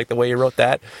like, I don't like the way you wrote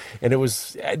that. And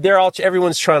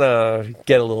everyone's trying to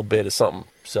get a little bit of something.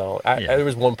 So there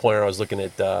was one point where I was looking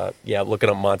at, looking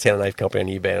up Montana Knife Company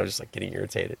on eBay. And I was just like getting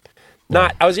irritated.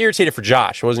 I was irritated for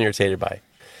Josh. I wasn't irritated by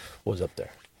what was up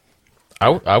there.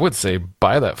 I would say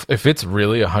buy that. If it's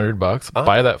really $100,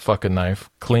 buy that fucking knife,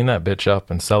 clean that bitch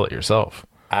up, and sell it yourself.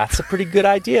 That's a pretty good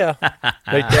idea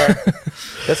right there.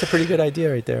 That's a pretty good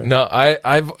idea right there. No,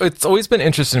 it's always been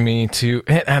interesting to me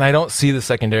and I don't see the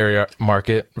secondary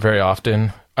market very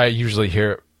often. I usually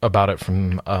hear about it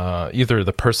from either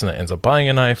the person that ends up buying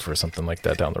a knife or something like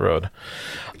that down the road.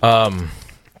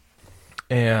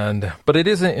 But it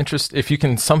is an interest if you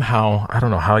can somehow, I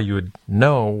don't know how you would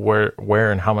know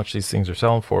where and how much these things are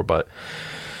selling for, but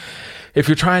if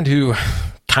you're trying to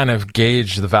kind of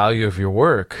gauge the value of your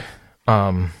work,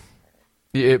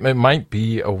 it might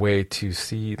be a way to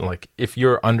see like if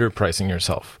you're underpricing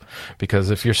yourself, because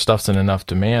if your stuff's in enough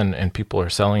demand and people are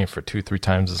selling it for 2-3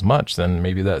 times as much, then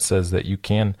maybe that says that you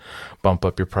can bump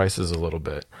up your prices a little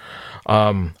bit.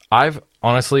 I've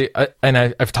honestly,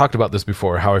 I've talked about this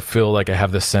before, how I feel like I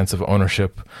have this sense of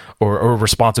ownership or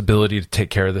responsibility to take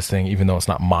care of this thing, even though it's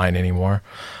not mine anymore.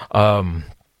 I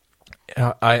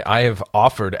have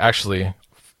offered actually,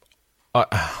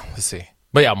 let's see.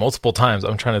 But yeah, multiple times.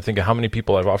 I'm trying to think of how many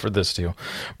people I've offered this to.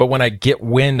 But when I get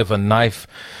wind of a knife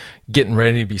getting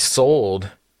ready to be sold,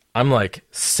 I'm like,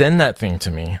 send that thing to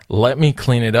me. Let me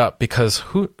clean it up. Because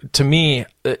to me,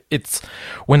 it's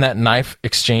when that knife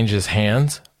exchanges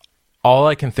hands, all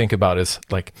I can think about is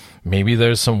like, maybe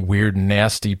there's some weird,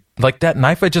 nasty, like that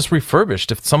knife I just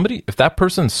refurbished. If that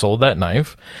person sold that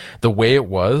knife the way it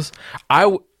was,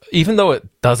 even though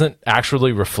it doesn't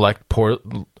actually reflect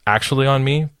poorly on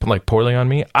me,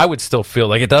 I would still feel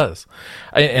like it does.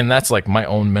 And that's like my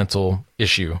own mental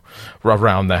issue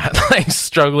around that. Like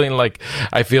struggling, like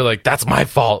I feel like that's my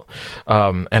fault.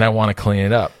 And I want to clean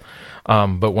it up.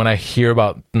 But when I hear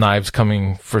about knives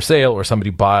coming for sale, or somebody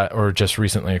bought or just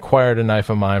recently acquired a knife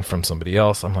of mine from somebody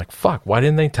else, I'm like, fuck, why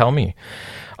didn't they tell me?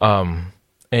 But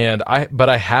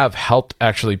I have helped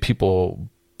actually people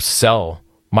sell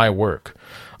my work.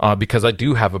 Because I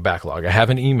do have a backlog. I have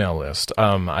an email list.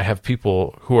 I have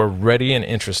people who are ready and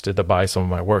interested to buy some of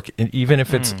my work, and even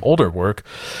if it's older work,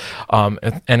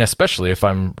 and especially if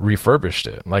I'm refurbished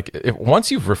it. Like once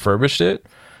you've refurbished it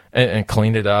and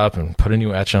cleaned it up and put a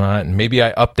new etch on it, and maybe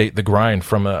I update the grind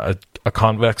from a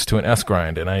convex to an S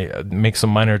grind, and I make some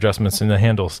minor adjustments in the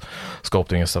handles,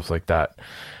 sculpting and stuff like that.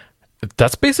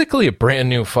 that's basically a brand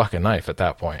new fucking knife at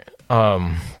that point.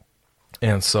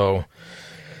 And so,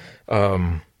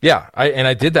 yeah,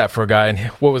 I did that for a guy, and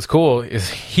what was cool is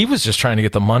he was just trying to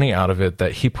get the money out of it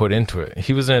that he put into it.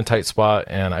 He was in a tight spot,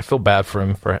 and I feel bad for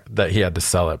him for that he had to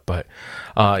sell it. But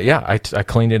yeah, I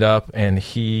cleaned it up, and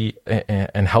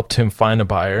and helped him find a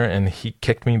buyer, and he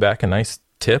kicked me back a nice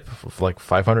tip of like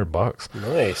 $500.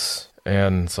 Nice.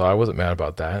 And so I wasn't mad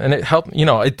about that, and it helped. You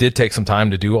know, it did take some time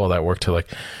to do all that work to like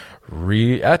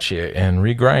re-etch it and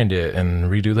re-grind it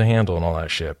and redo the handle and all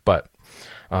that shit, but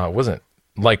it wasn't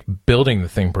like building the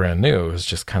thing brand new. It was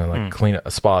just kind of like clean a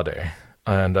spa day.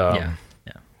 And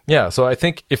yeah, so I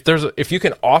think if you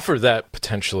can offer that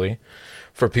potentially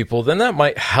for people, then that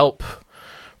might help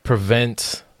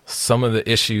prevent some of the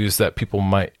issues that people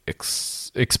might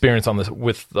experience on this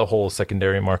with the whole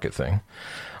secondary market thing.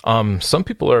 Some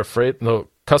people are afraid, the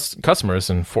customers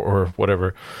or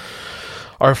whatever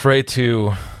are afraid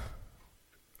to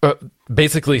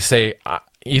basically say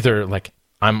either like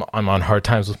I'm on hard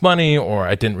times with money, or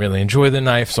I didn't really enjoy the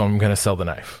knife, so I'm going to sell the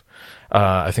knife.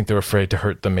 I think they're afraid to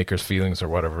hurt the maker's feelings or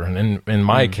whatever. And in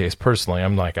my case, personally,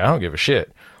 I'm like, I don't give a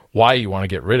shit why you want to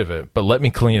get rid of it, but let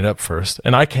me clean it up first.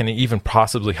 And I can even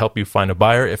possibly help you find a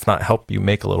buyer, if not help you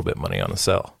make a little bit of money on the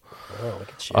sell. Oh, look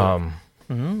at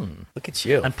you. Look at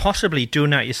you. And possibly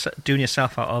doing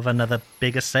yourself out of another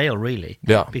bigger sale, really.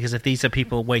 Yeah. Because if these are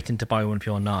people waiting to buy one of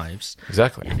your knives,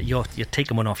 exactly, you're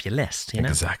taking one off your list, you know?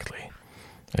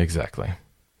 Exactly.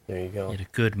 There you go. You're a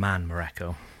good man,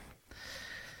 Mareko.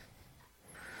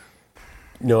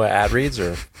 No ad reads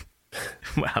or?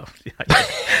 Well, yeah.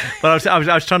 But I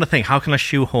was trying to think, how can I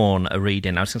shoehorn a read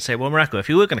in? I was going to say, well, Mareko, if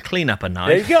you were going to clean up a knife,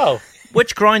 there you go.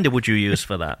 Which grinder would you use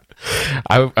for that?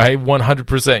 I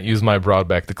 100% use my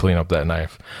Broadbeck to clean up that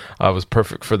knife. It was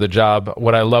perfect for the job.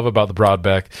 What I love about the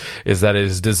Broadbeck is that it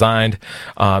is designed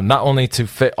not only to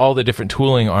fit all the different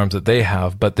tooling arms that they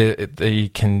have, but they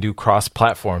can do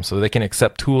cross-platform, so they can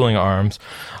accept tooling arms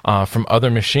from other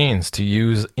machines to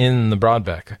use in the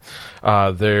Broadbeck.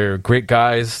 They're great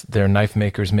guys. They're knife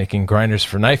makers making grinders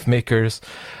for knife makers.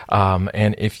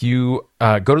 And if you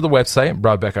go to the website,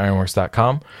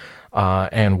 broadbeckironworks.com,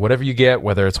 and whatever you get,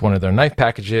 whether it's one of their knife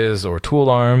packages or tool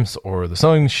arms or the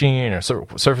sewing machine or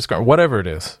surface grinder, whatever it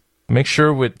is, make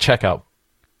sure with checkout,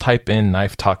 type in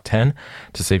Knife Talk 10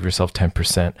 to save yourself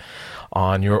 10%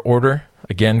 on your order.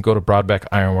 Again, go to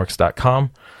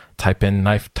broadbeckironworks.com, type in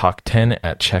Knife Talk 10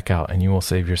 at checkout, and you will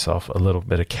save yourself a little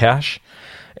bit of cash,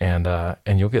 and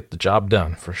you'll get the job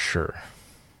done for sure.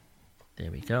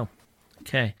 There we go.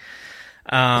 Okay.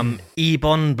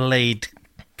 Ebon Blade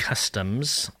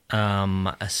Customs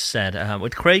said,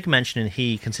 with Craig mentioning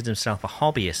he considers himself a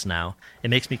hobbyist now, it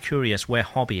makes me curious where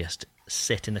hobbyists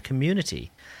sit in the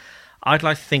community. I'd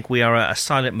like to think we are a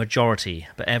silent majority,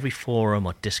 but every forum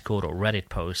or Discord or Reddit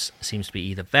post seems to be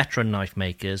either veteran knife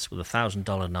makers with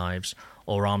 $1,000 knives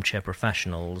or armchair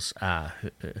professionals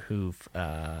who've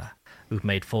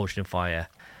made Forged in Fire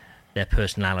their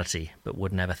personality, but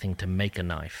would never think to make a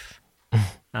knife.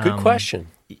 Good question.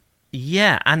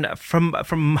 Yeah, and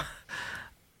from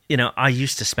you know, I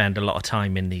used to spend a lot of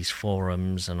time in these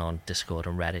forums and on Discord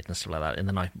and Reddit and stuff like that in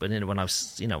the night. But when I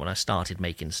was, when I started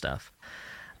making stuff,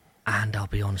 and I'll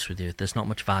be honest with you, there's not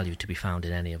much value to be found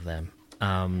in any of them.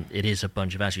 It is a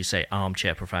bunch of, as you say,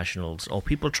 armchair professionals or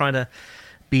people trying to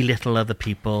belittle other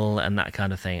people and that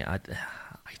kind of thing. I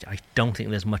don't think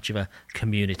there's much of a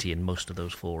community in most of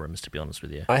those forums, to be honest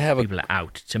with you. People are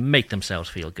out to make themselves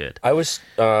feel good. I was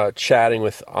chatting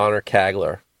with Honor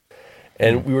Kagler,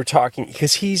 and we were talking,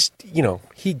 because he's,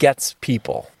 he gets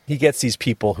people. He gets these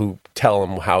people who tell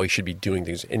him how he should be doing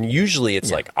things. And usually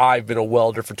it's like, I've been a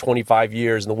welder for 25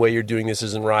 years, and the way you're doing this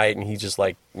isn't right. And he just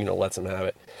lets him have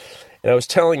it. And I was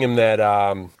telling him that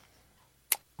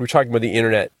we were talking about the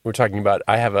internet. We were talking about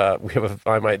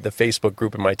the Facebook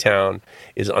group in my town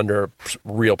is under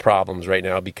real problems right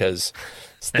now because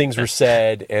things were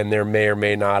said, and there may or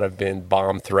may not have been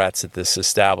bomb threats at this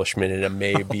establishment, and it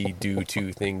may be due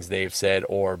to things they've said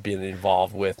or been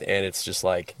involved with. And it's just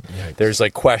like, there's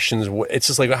like questions. It's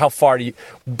just like, how far do you,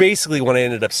 basically what I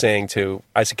ended up saying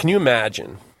I said, can you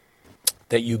imagine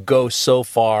that you go so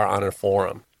far on a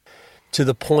forum to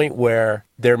the point where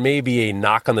there may be a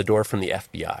knock on the door from the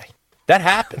FBI? That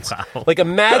happens. Wow. Like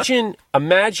imagine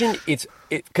it's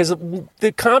because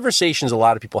the conversations a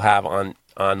lot of people have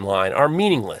online are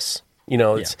meaningless.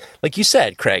 It's like you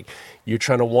said, Craig, you're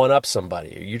trying to one up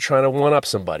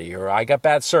somebody, or I got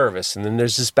bad service, and then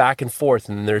there's this back and forth,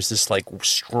 and there's this like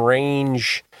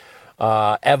strange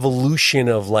evolution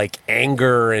of like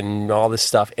anger and all this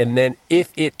stuff. And then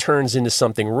if it turns into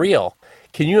something real,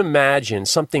 can you imagine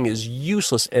something as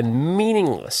useless and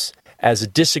meaningless as a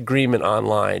disagreement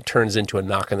online turns into a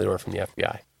knock on the door from the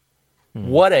FBI.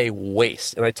 What a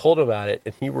waste. And I told him about it,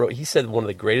 and he said one of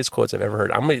the greatest quotes I've ever heard.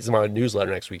 I'm going to use my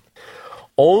newsletter next week.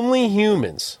 Only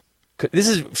humans, this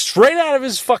is straight out of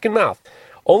his fucking mouth,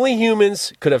 only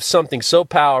humans could have something so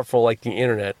powerful like the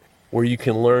internet where you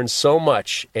can learn so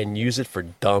much and use it for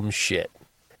dumb shit.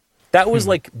 That was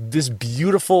like this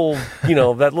beautiful,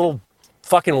 that little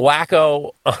fucking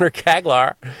wacko Honor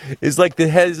Kaglar is like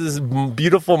has this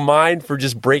beautiful mind for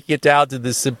just breaking it down to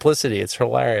this simplicity. It's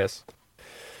hilarious.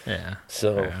 Yeah.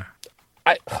 So,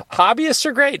 hobbyists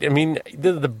are great. I mean,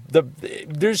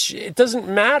 it doesn't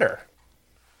matter.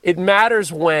 It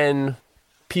matters when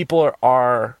people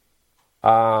are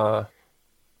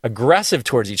aggressive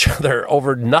towards each other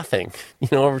over nothing,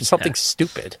 over something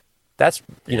stupid. That's,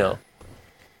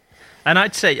 And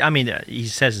I'd say, he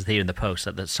says here in the post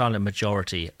that the silent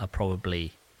majority are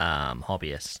probably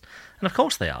hobbyists. And of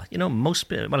course they are.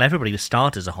 Everybody would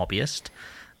start as a hobbyist.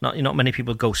 Not many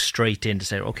people go straight in to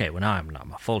say, okay, well, now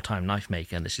I'm a full-time knife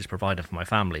maker and this is provided for my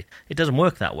family. It doesn't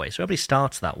work that way. So everybody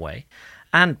starts that way.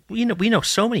 And, we know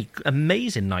so many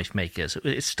amazing knife makers.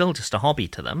 It's still just a hobby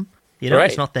to them. Right.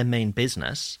 It's not their main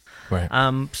business. Right.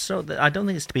 So I don't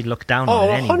think it's to be looked down on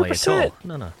in any 100%. way at all.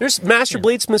 No. There's master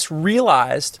bladesmiths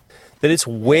realized that it's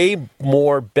way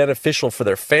more beneficial for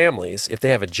their families if they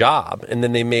have a job and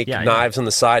then they make knives on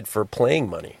the side for playing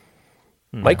money.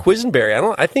 Mike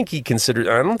Quisenberry, I think he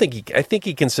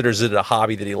considers it a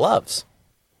hobby that he loves.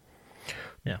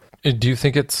 Yeah. Do you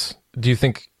think that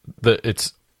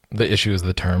the issue is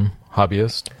the term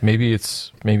hobbyist? Maybe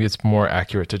it's more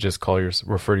accurate to just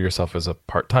refer to yourself as a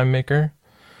part-time maker?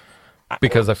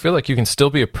 Because I feel like you can still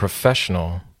be a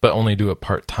professional but only do it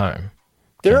part-time.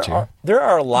 There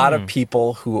are a lot of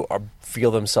people who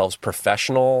feel themselves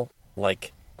professional,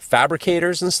 like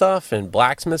fabricators and stuff, and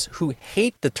blacksmiths who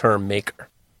hate the term maker.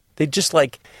 They just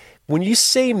when you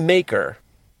say maker,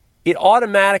 it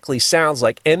automatically sounds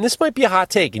like, and this might be a hot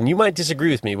take, and you might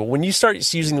disagree with me, but when you start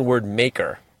using the word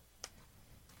maker,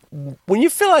 when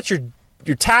you fill out your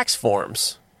tax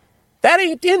forms, that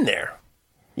ain't in there.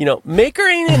 Maker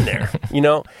ain't in there.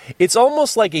 It's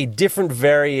almost like a different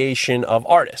variation of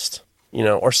artist.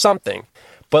 Or something.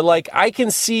 But I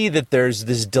can see that there's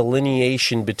this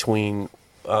delineation between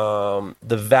the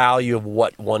value of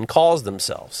what one calls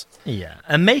themselves. Yeah.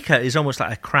 A maker is almost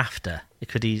like a crafter. It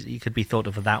could be thought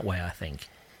of that way, I think.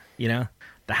 The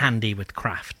handy with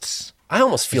crafts. I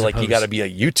almost feel like you got to be a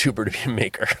YouTuber to be a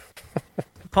maker.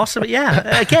 Possibly,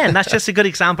 yeah. Again, that's just a good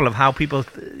example of how people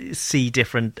see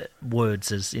different words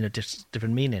as,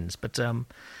 different meanings. But,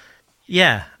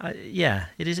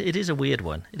 it is a weird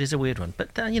one. It is a weird one.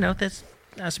 But, there's,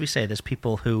 as we say, there's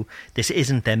people who this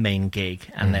isn't their main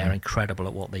gig and they're incredible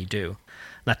at what they do.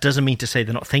 That doesn't mean to say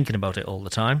they're not thinking about it all the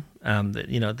time.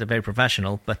 They're very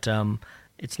professional, but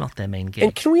it's not their main gig.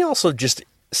 And can we also just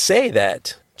say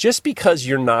that just because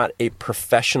you're not a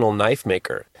professional knife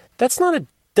maker, that's not a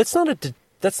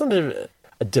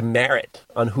demerit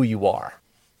on who you are.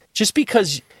 Just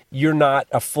because you're not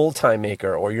a full-time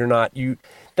maker or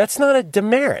that's not a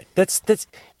demerit. That's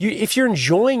if you're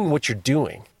enjoying what you're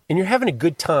doing and you're having a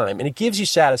good time and it gives you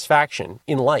satisfaction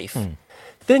in life,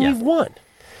 then you've won.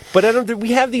 But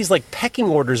we have these pecking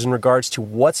orders in regards to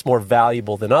what's more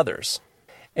valuable than others.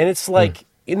 And it's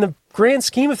in the grand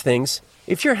scheme of things,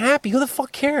 if you're happy, who the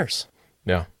fuck cares?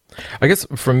 Yeah. I guess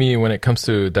for me, when it comes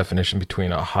to definition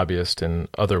between a hobbyist and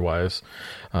otherwise,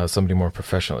 somebody more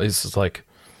professional, it's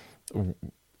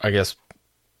I guess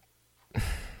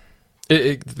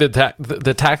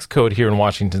the tax code here in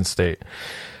Washington State,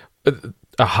 a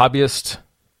hobbyist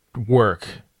work,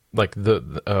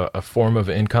 a form of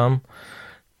income,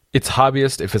 it's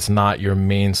hobbyist if it's not your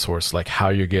main source, like how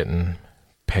you're getting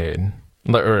paid.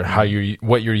 Or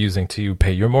what you're using to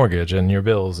pay your mortgage and your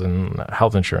bills and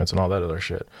health insurance and all that other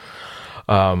shit.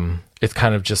 It's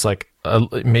kind of just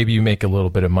maybe you make a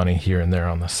little bit of money here and there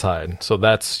on the side. So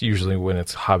that's usually when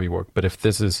it's hobby work. But if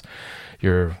that's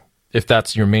your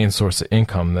main source of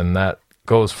income, then that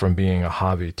goes from being a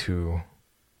hobby to,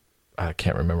 I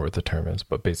can't remember what the term is,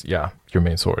 but basically, your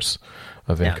main source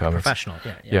of income. Professional,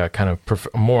 yeah, kind of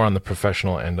more on the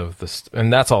professional end of this,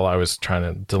 and that's all I was trying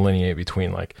to delineate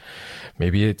between.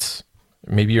 Maybe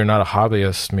you're not a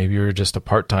hobbyist, maybe you're just a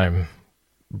part-time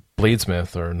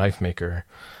bladesmith or knife maker,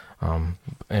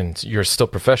 and you're still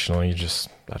professional. You just,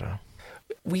 I don't know.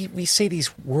 We say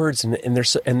these words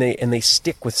and they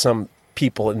stick with some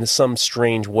people in some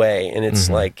strange way, and it's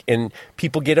and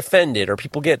people get offended or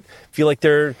people feel like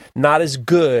they're not as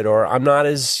good, or I'm not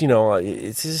as,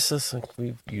 it's just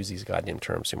we use these goddamn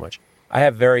terms too much. I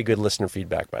have very good listener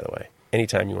feedback, by the way,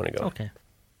 anytime you want to go. Okay.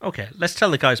 Okay, let's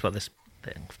tell the guys about this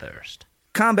thing first.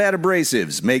 Combat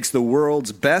Abrasives makes the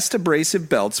world's best abrasive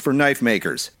belts for knife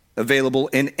makers. Available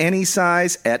in any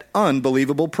size at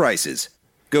unbelievable prices.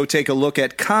 Go take a look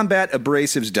at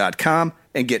combatabrasives.com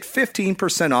and get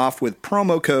 15% off with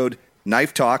promo code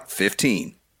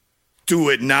KNIFETALK15. Do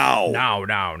it now. No.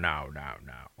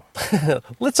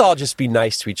 Let's all just be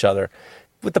nice to each other.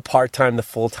 With the part-time, the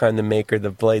full-time, the maker,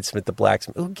 the bladesmith, the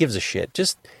blacksmith. Who gives a shit?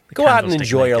 Just go out and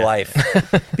enjoy your life.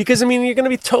 Because, I mean, you're going to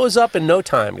be toes up in no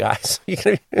time, guys.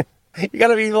 You're going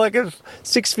to be like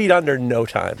 6 feet under in no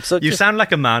time. So you sound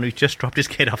like a man who just dropped his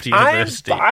kid off to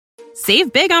university.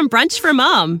 Save big on brunch for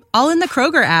mom, all in the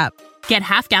Kroger app. Get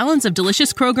half gallons of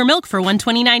delicious Kroger milk for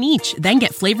 $1.29 each. Then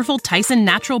get flavorful Tyson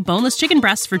natural boneless chicken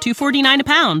breasts for $2.49 a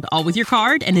pound, all with your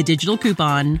card and a digital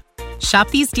coupon. Shop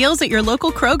these deals at your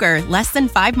local Kroger, less than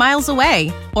 5 miles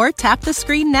away. Or tap the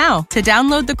screen now to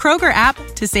download the Kroger app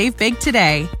to save big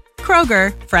today.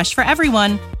 Kroger, fresh for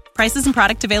everyone. Prices and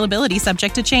product availability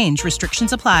subject to change.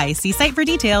 Restrictions apply. See site for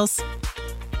details.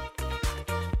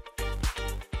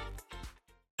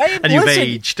 Hey, and you've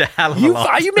aged a hell of a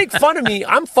lot. You make fun of me.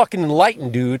 I'm fucking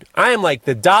enlightened, dude. I am like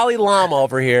the Dalai Lama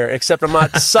over here, except I'm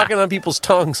not sucking on people's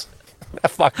tongues.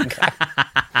 That fucking guy.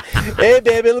 Hey,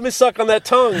 baby, let me suck on that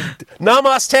tongue.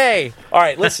 Namaste. All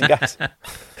right, listen, guys.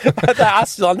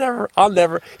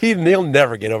 He'll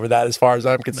never get over that as far as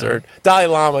I'm concerned. No. Dalai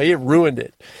Lama, he ruined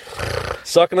it.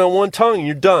 Sucking on one tongue,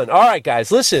 you're done. All right,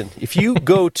 guys, listen. If you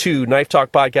go to Knife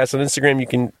Talk Podcast on Instagram, you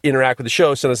can interact with the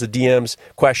show, send us the DMs,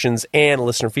 questions, and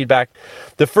listener feedback.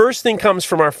 The first thing comes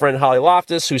from our friend Holly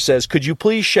Loftus, who says, could you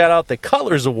please shout out the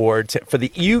Cutlers Award for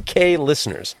the UK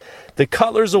listeners? The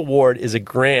Cutlers Award is a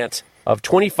grant of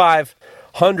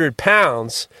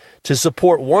 £2,500 to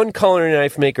support one culinary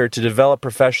knife maker to develop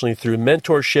professionally through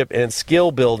mentorship and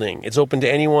skill building. It's open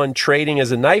to anyone trading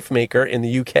as a knife maker in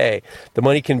the UK. The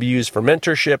money can be used for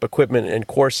mentorship, equipment, and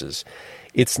courses.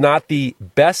 It's not the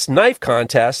best knife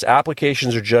contest.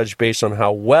 Applications are judged based on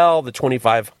how well the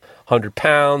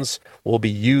 £2,500 will be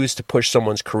used to push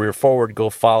someone's career forward. Go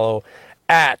follow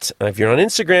if you're on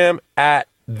Instagram, at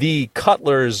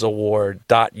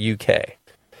thecutlersaward.uk.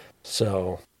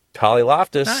 So, Holly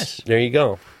Loftus, nice. There you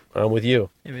go. I'm with you.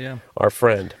 Here we go. Our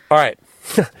friend. All right.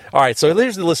 All right, so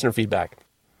here's the listener feedback.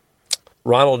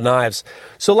 Ronald Knives.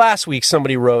 So last week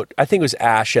somebody wrote, I think it was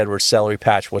Ash Edwards, Celery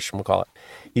Patch, whatchamacallit.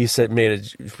 He said, we're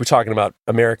talking about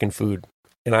American food,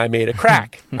 and I made a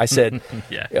crack. I said,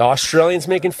 yeah. Australians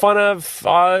making fun of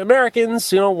Americans,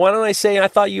 why don't I say, I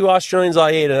thought you Australians all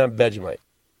ate Vegemite.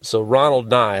 So Ronald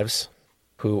Knives,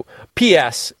 who,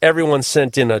 P.S., everyone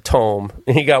sent in a tome.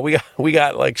 And we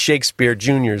got like Shakespeare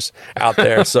Juniors out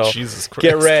there. So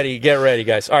get ready,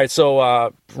 guys. All right,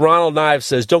 so Ronald Knives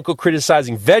says, don't go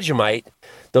criticizing Vegemite.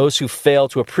 Those who fail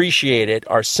to appreciate it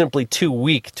are simply too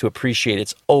weak to appreciate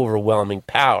its overwhelming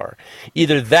power.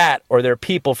 Either that or they're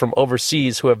people from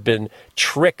overseas who have been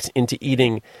tricked into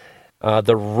eating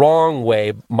the wrong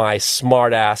way, my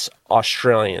smart-ass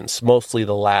Australians, mostly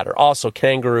the latter. Also,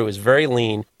 kangaroo is very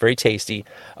lean, very tasty,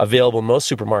 available in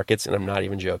most supermarkets, and I'm not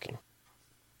even joking.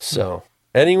 So,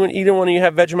 either one of you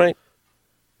have Vegemite?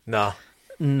 No.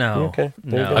 Okay.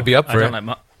 No. I'd be up for it.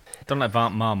 Don't like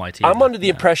Marmite either. I'm under the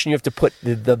impression you have to put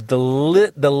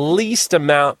the least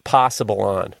amount possible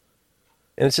on.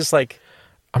 And it's just like,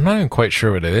 I'm not even quite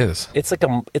sure what it is. It's like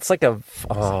a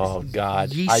oh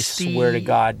God, yeasty. I swear to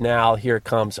God, now here it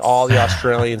comes. All the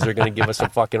Australians are going to give us a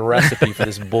fucking recipe for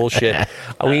this bullshit.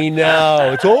 We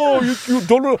know. It's, you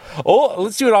don't know. Oh,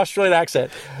 let's do an Australian accent.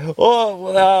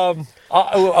 Yeah.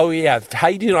 How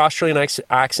you do an Australian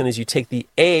accent is you take the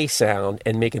A sound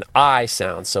and make an I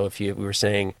sound. So if we were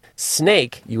saying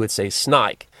snake, you would say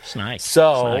snike. Snake.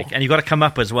 Snake. And you've got to come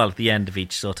up as well at the end of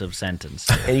each sort of sentence.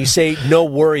 And you say, no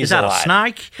worries. Is that a lot.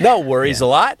 Snake? No worries a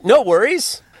lot. No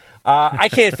worries. I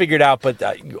can't figure it out, but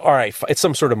all right. It's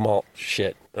some sort of malt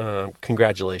shit.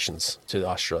 Congratulations to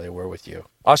Australia. We're with you.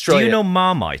 Australia. Do you know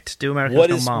Marmite? Do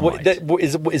Americans know Marmite?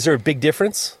 Is there a big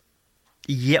difference?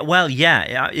 Yeah, well,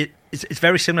 yeah. It's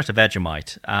very similar to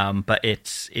Vegemite, but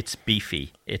it's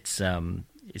beefy. It's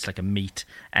like a meat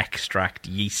extract,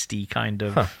 yeasty kind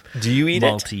of Do you eat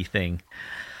malty thing.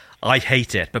 I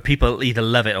hate it, but people either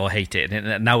love it or hate it.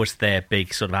 And now it's their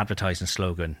big sort of advertising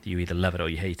slogan. You either love it or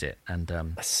you hate it. And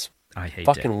I hate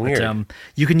fucking it. Weird. But,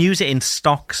 you can use it in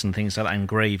stocks and things like that, and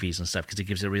gravies and stuff, because it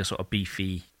gives it a real sort of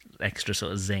beefy, extra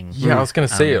sort of zing. Yeah, I was going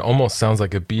to say, it almost sounds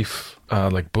like a beef,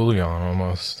 like bouillon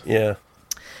almost. Yeah.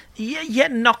 Yeah,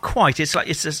 not quite. It's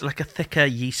just like a thicker,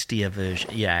 yeastier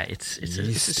version. Yeah, it's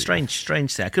a strange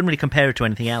thing. I couldn't really compare it to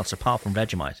anything else apart from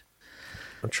Vegemite.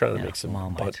 I'm trying to make some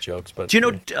butt jokes, but do you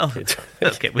know?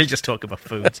 Okay, we'll just talk about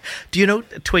foods. Do you know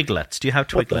Twiglets? Do you have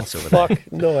Twiglets over there?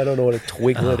 Fuck, no, I don't know what a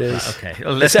Twiglet is. Okay,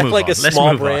 well, Is that like a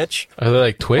small branch? Are they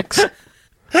like Twix?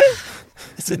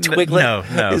 Is it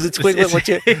Twiglet? No. Is it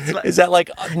Twiglet? Is that like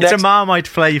it's a Marmite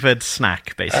flavored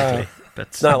snack, basically. But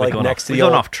it's not like next to the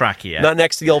old, old, off track here. Not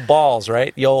next to the old balls,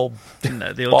 right? The old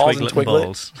balls Twiglet and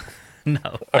balls.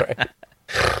 No.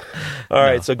 All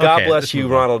right. So God bless you,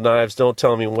 Ronald Knives. Don't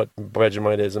tell me what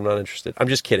Vegemite is. I'm not interested. I'm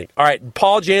just kidding. All right.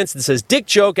 Paul Jansen says, dick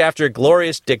joke after a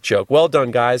glorious dick joke. Well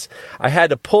done, guys. I had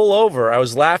to pull over. I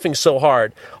was laughing so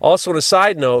hard. Also, on a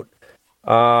side note,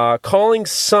 calling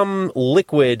some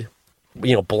liquid,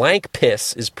 blank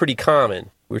piss is pretty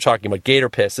common. We were talking about gator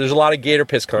piss. There's a lot of gator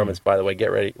piss comments, by the way.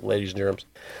 Get ready, ladies and germs.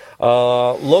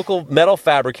 Local metal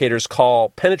fabricators call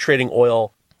penetrating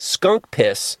oil skunk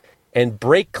piss and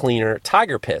brake cleaner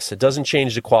tiger piss. It doesn't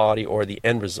change the quality or the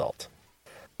end result.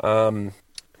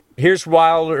 Here's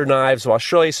Wilder Knives of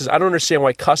Australia. Says, I don't understand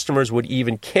why customers would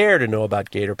even care to know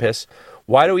about gator piss.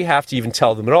 Why do we have to even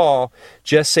tell them at all?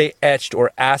 Just say etched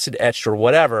or acid etched or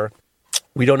whatever.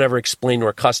 We don't ever explain to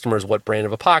our customers what brand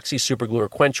of epoxy, superglue, or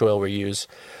quench oil we use.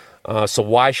 So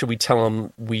why should we tell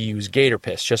them we use gator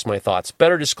piss? Just my thoughts.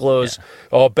 Better disclose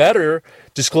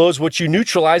what you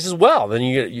neutralize as well. Then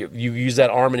you use that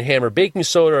Arm & Hammer baking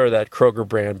soda or that Kroger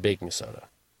brand baking soda.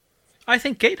 I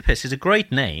think gator piss is a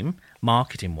great name,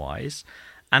 marketing-wise.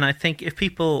 And I think if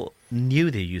people knew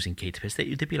they're using gator piss,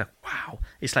 they'd be like, wow,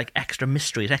 it's like extra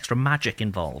mystery, it's extra magic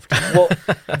involved. Well,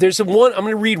 there's I'm going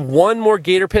to read one more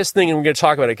gator piss thing, and we're going to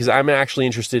talk about it because I'm actually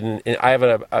interested in I have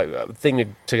a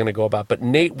thing to going to go about. But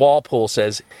Nate Walpole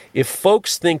says, if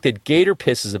folks think that gator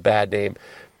piss is a bad name,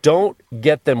 don't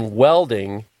get them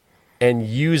welding and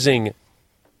using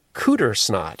cooter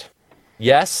snot.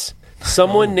 Yes,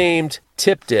 someone named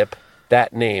Tip Dip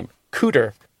that name,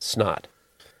 cooter snot.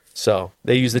 So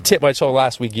they use the tip. I told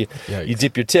last week you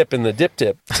dip your tip in the tip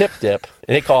dip,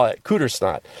 and they call it cooter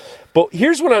snot. But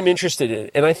here's what I'm interested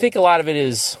in, and I think a lot of it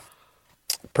is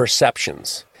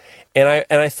perceptions. And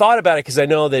I thought about it because I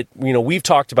know that we've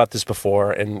talked about this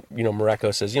before, and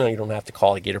Mareko says you don't have to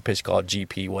call it gator piss, call it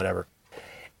GP, whatever.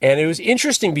 And it was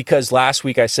interesting because last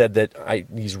week I said that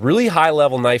these really high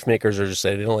level knife makers are just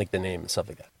saying they don't like the name and stuff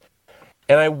like that.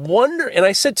 And I wonder, when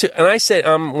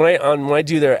I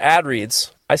do their ad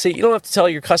reads, I say, you don't have to tell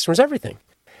your customers everything.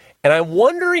 And I'm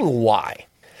wondering why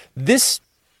this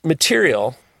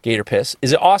material, gator piss,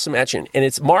 is an awesome etchant, and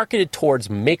it's marketed towards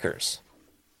makers.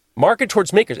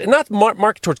 And not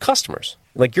marketed towards customers.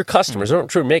 Like your customers, they're not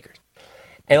true makers.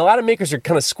 And a lot of makers are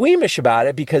kind of squeamish about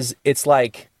it because it's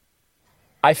like,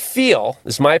 I feel,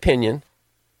 this is my opinion,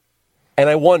 and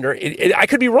I wonder, I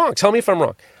could be wrong. Tell me if I'm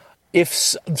wrong.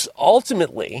 If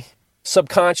ultimately,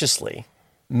 subconsciously,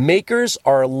 makers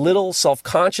are a little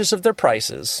self-conscious of their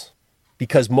prices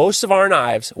because most of our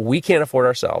knives we can't afford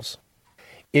ourselves.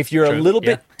 If you're a little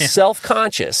bit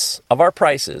self-conscious of our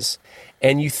prices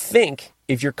and you think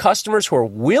if your customers who are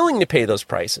willing to pay those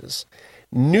prices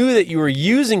knew that you were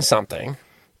using something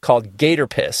called gator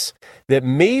piss, that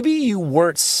maybe you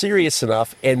weren't serious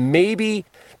enough and maybe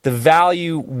the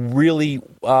value really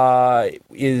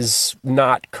is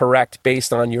not correct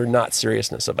based on your not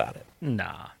seriousness about it. No,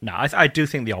 I do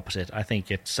think the opposite. I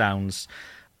think it sounds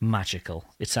magical.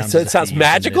 It sounds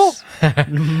magical?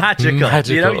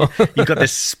 Magical. You've got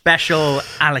this special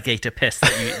alligator piss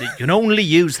that you can only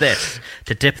use this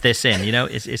to dip this in.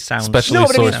 It sounds... Specially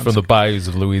sourced from the bayous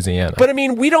of Louisiana. But,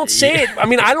 we don't say it.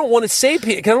 I don't want to say it.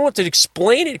 I don't want to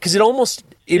explain it because it almost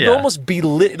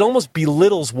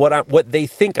belittles what they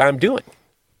think I'm doing.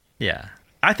 Yeah.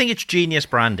 I think it's genius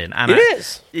branding. And it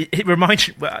is. It reminds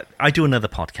me... I do another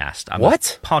podcast.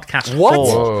 Podcast what? 4.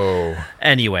 Whoa.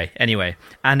 Anyway.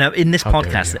 And in this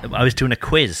podcast, I was doing a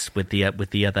quiz with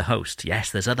the other host.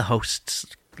 Yes, there's other hosts,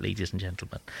 ladies and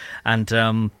gentlemen. And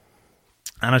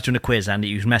I was doing a quiz, and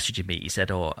he was messaging me. He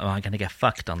said, am I going to get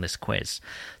fucked on this quiz?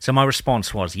 So my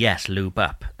response was, yes, lube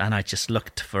up. And I just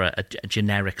looked for a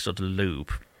generic sort of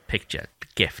lube picture,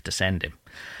 GIF to send him.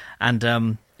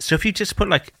 And so if you just put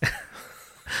like...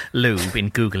 lube in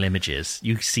Google Images,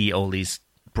 you see all these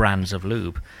brands of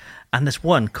lube, and there's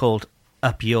one called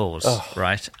Up Yours,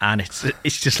 right? And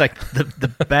it's just like the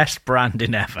best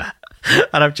branding ever.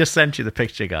 And I've just sent you the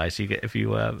picture, guys. So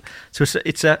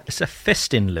it's a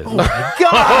fisting lube. Oh my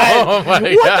god! Oh my what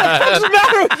the fuck's the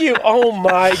matter with you? Oh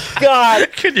my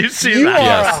god! Can you see you that? You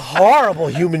are a horrible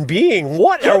human being.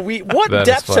 What are we? What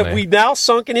depths have we now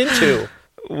sunken into?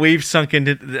 We've sunk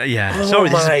into sorry,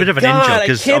 this is a bit of an in-joke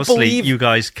because obviously you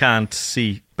guys can't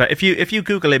see. But if you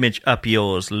Google image Up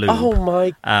Yours lube, oh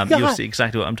my god, you'll see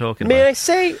exactly what I'm talking about. May I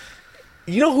say,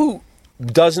 you know who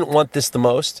doesn't want this the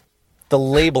most? The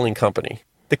labeling company.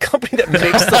 The company that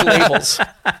makes the labels.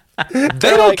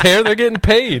 They don't care. They're getting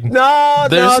paid.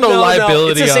 There's no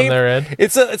liability on their end.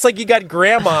 It's like you got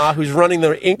grandma who's running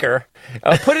the inker.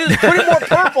 Put it more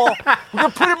purple. We're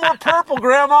gonna put it more purple,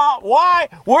 grandma. Why?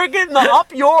 We're getting the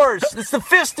up yours. It's the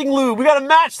fisting lube. We gotta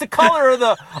match the color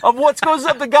of what goes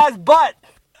up the guy's butt.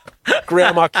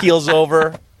 Grandma keels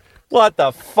over. What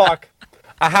the fuck?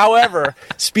 However,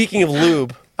 speaking of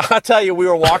lube, I'll tell you, we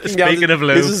were walking down. Speaking of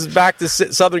lube. This is back to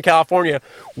Southern California.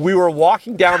 We were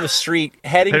walking down the street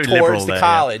heading towards the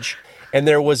college, and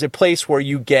there was a place where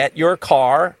you get your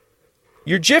car,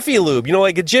 your Jiffy Lube,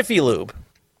 like a Jiffy Lube,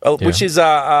 which is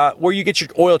where you get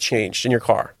your oil changed in your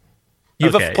car. You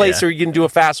have a place where you can do a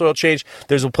fast oil change.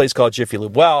 There's a place called Jiffy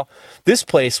Lube. Well, this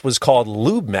place was called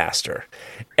Lube Master.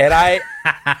 And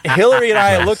Hillary and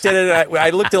I looked at it, and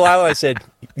I looked at Lila and I said,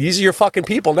 these are your fucking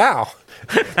people now.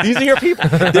 These are your people.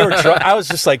 I was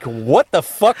just like, what the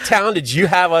fuck town did you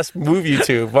have us move you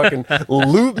to? Fucking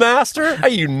Lube Master? Are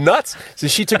you nuts? So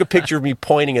she took a picture of me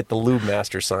pointing at the Lube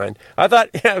Master sign. I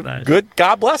thought, nice. Good,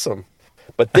 God bless them.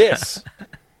 But this,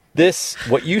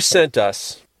 what you sent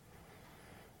us,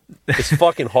 it's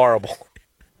fucking horrible.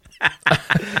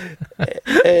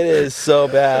 It is so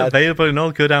bad. Available in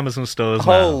all good Amazon stores.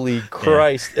 Holy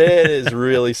Christ. Yeah. It is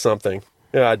really something.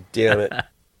 God damn it.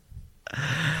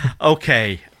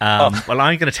 Okay. Well,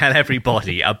 I'm going to tell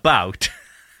everybody about...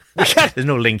 There's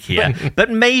no link here. But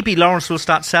maybe Lawrence will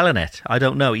start selling it. I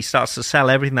don't know. He starts to sell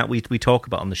everything that we talk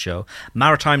about on the show.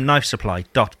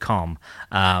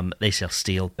 MaritimeKnifeSupply.com. They sell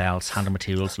steel, belts, handle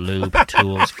materials, lube,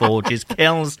 tools, forges,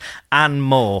 kilns, and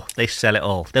more. They sell it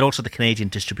all. They're also the Canadian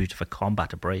distributor for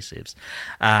combat abrasives.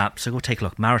 So go take a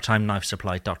look.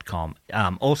 MaritimeKnifeSupply.com.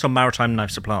 Also Maritime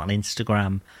Knife Supply on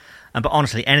Instagram. But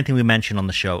honestly, anything we mention on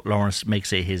the show, Lawrence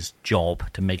makes it his job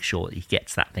to make sure he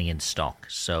gets that thing in stock.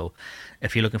 So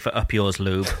if you're looking for Up Yours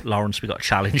Lube, Lawrence, we got a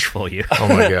challenge for you. Oh,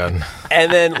 my God.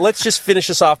 And then let's just finish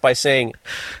this off by saying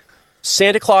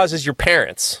Santa Claus is your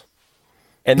parents.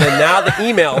 And then now the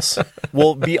emails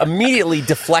will be immediately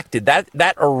deflected.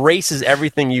 That erases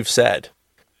everything you've said.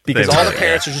 Because all the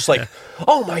parents are just like,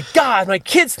 oh my God, my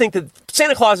kids think that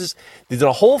Santa Claus is... They did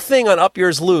a whole thing on Up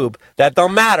Yours Lube that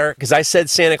don't matter because I said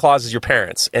Santa Claus is your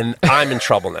parents, and I'm in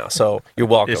trouble now. So you're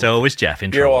welcome. It's always Jeff in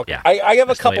trouble. You're welcome. Yeah. I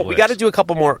have a couple. We got to do a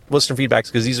couple more listener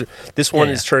feedbacks because this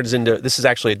one turns into... This is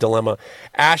actually a dilemma.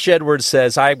 Ash Edwards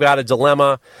says, I've got a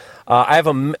dilemma. I have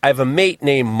a mate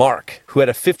named Mark who had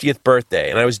a 50th birthday,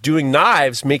 and I was doing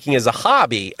knife making as a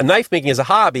hobby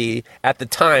at the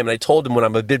time, and I told him when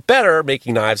I'm a bit better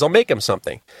making knives, I'll make him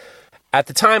something. At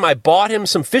the time, I bought him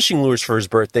some fishing lures for his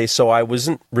birthday, so I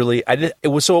wasn't really... it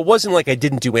wasn't like I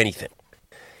didn't do anything.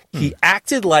 He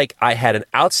acted like I had an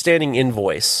outstanding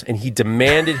invoice, and he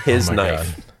demanded his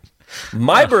knife. God.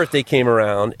 My birthday came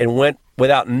around and went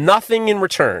without nothing in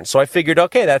return. So I figured,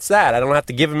 okay, that's that. I don't have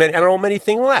to give him I don't owe him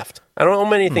anything left. I don't owe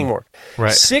him anything more.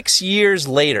 Right. 6 years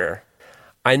later,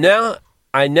 I now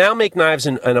make knives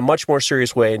in a much more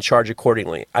serious way and charge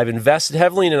accordingly. I've invested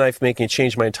heavily in knife making and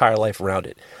changed my entire life around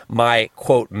it. My,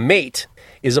 quote, mate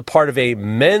is a part of a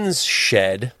men's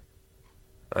shed.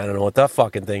 I don't know what that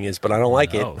fucking thing is, but I don't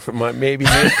like it. Maybe.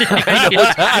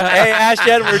 Hey, Ash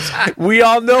Edwards, we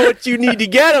all know what you need to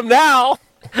get him now.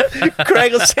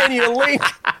 Craig will send you a link.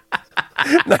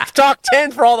 Knife Talk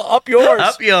 10 for all the Up Yours.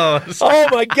 Up Yours. Oh,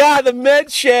 my God, the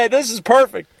med shed. This is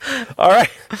perfect. All right.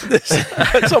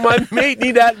 So my mate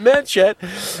need that med shed.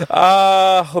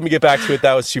 Let me get back to it.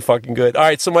 That was too fucking good. All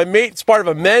right, so my mate's part of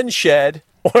a men's shed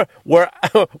where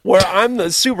I'm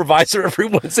the supervisor every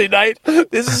Wednesday night.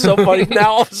 This is so funny.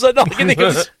 Now, all of a sudden, all I can think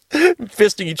of is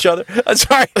fisting each other.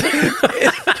 Sorry.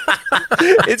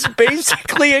 It's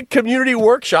basically a community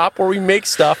workshop where we make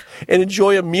stuff and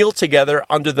enjoy a meal together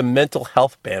under the mental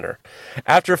health banner.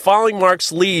 After following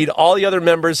Mark's lead, all the other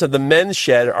members of the men's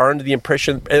shed are under the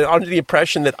impression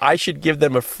that I should give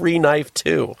them a free knife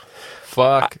too.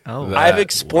 Fuck. I've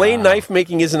explained knife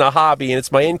making isn't a hobby and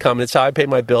it's my income and it's how I pay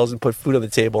my bills and put food on the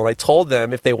table. And I told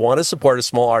them if they want to support a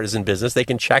small artisan business, they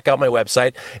can check out my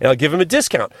website and I'll give them a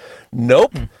discount.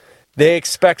 Nope. They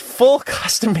expect full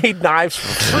custom-made knives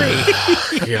for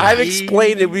free. I've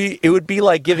explained it would be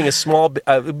like giving a small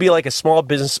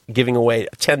business giving away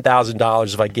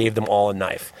 $10,000 if I gave them all a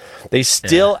knife. They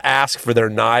still ask for their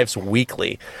knives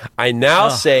weekly. I now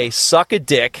say suck a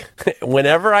dick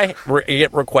whenever I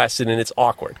get requested, and it's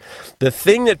awkward. The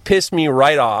thing that pissed me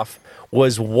right off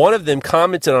was one of them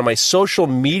commented on my social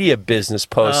media business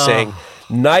post saying,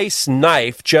 "Nice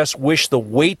knife, just wish the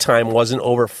wait time wasn't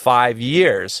over 5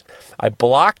 years." I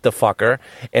blocked the fucker,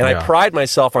 and I pride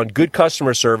myself on good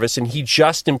customer service, and he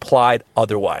just implied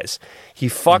otherwise. He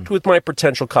fucked with my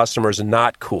potential customers, and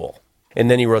not cool. And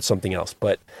then he wrote something else,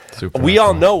 but we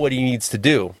all know what he needs to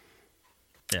do.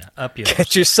 Yeah, up yours.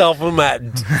 Get yourself in that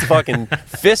fucking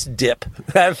fist dip.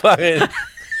 That fucking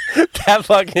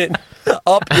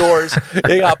up yours.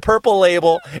 They got Purple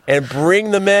Label, and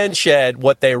bring the men shed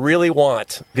what they really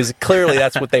want, because clearly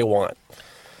that's what they want.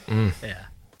 Yeah.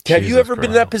 Have you ever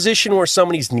been in that position where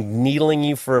somebody's needling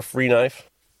you for a free knife?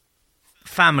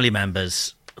 Family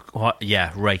members,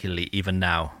 regularly, even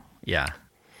now. Yeah.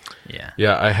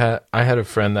 I had a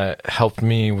friend that helped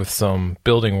me with some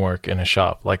building work in a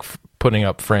shop, like putting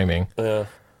up framing,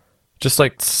 just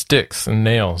like sticks and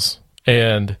nails,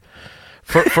 and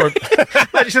for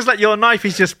it's just like your knife.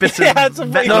 He's just bits of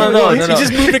no. He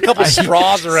just moved a couple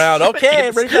straws around.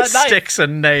 Okay, bring that knife. Sticks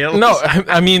and nails. No,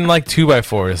 I mean like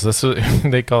 2x4s. That's what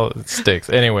they call it, sticks.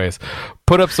 Anyways,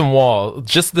 put up some wall,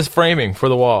 just this framing for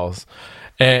the walls,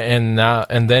 and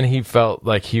then he felt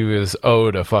like he was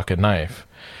owed a fucking knife.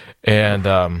 And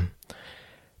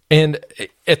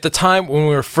at the time when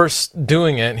we were first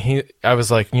doing it, I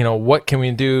was like, what can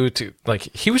we do to, like,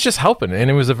 he was just helping, and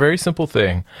it was a very simple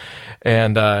thing.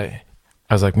 And I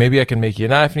was like, maybe I can make you a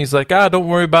knife. And he's like, don't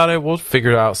worry about it. We'll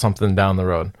figure out something down the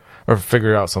road, or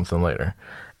figure out something later.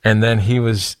 And then he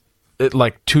was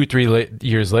like 2-3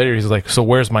 years later, he's like, so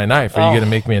where's my knife? Are you going to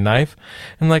make me a knife?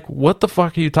 And I'm like, what the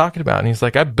fuck are you talking about? And he's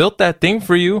like, I built that thing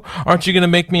for you. Aren't you going to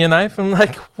make me a knife? I'm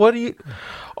like, what do you...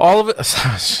 All of it.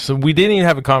 So we didn't even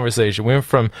have a conversation. We went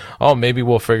from, maybe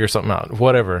we'll figure something out.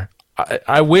 Whatever.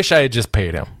 I wish I had just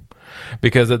paid him,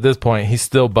 because at this point he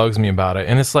still bugs me about it.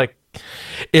 And it's like,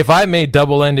 if I made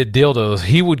double-ended dildos,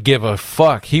 he would give a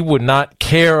fuck. He would not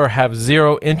care or have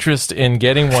zero interest in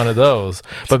getting one of those.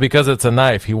 But because it's a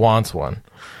knife, he wants one.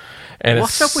 And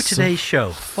what's up with today's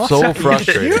show? So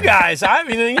frustrating. You guys, I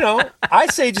mean, I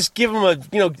say just give them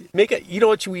make it. You know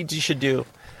what we should do?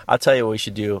 I'll tell you what we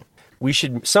should do.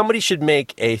 Somebody should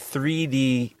make a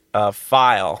 3D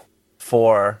file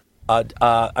for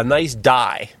a nice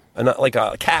die, like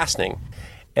a casting,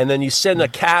 and then you send a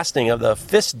casting of the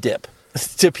fist dip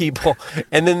to people,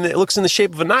 and then it looks in the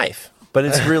shape of a knife, but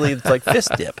it's like fist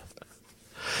dip.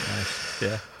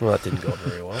 Yeah. Well, that didn't go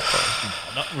very well.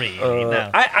 Not really.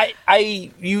 No.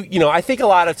 I think a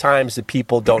lot of times that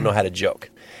people don't know how to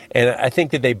joke, and I think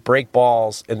that they break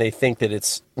balls and they think that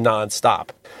it's nonstop.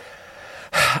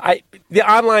 The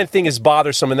online thing is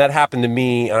bothersome, and that happened to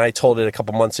me, and I told it a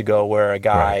couple months ago, where a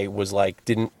guy was like,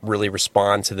 didn't really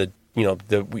respond to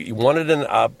we wanted an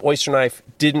oyster knife,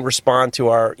 didn't respond to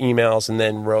our emails, and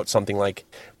then wrote something like,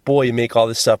 boy, you make all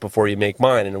this stuff before you make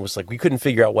mine. And it was like, we couldn't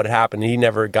figure out what happened, and he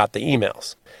never got the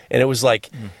emails. And it was like,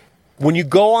 when you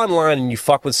go online and you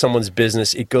fuck with someone's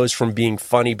business, it goes from being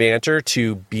funny banter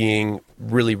to being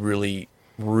really, really,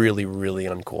 really, really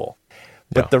uncool.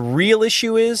 But the real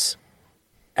issue is,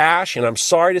 Ash, and I'm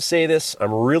sorry to say this,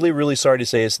 I'm really, really sorry to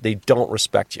say this, they don't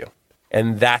respect you.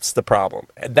 And that's the problem.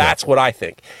 And that's what I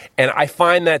think. And I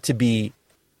find that to be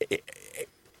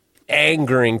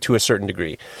angering to a certain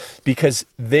degree, because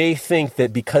they think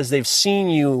that because they've seen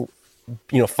you,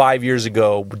 5 years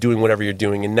ago doing whatever you're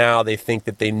doing, and now they think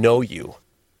that they know you,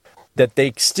 that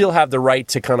they still have the right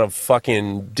to kind of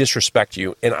fucking disrespect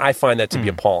you. And I find that to be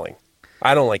appalling.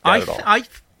 I don't like that at all.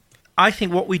 I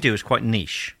think what we do is quite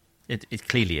niche. It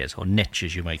clearly is, or niche,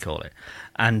 as you may call it.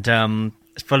 And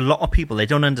for a lot of people, they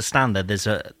don't understand that there's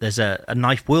a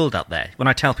knife world out there. When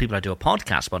I tell people I do a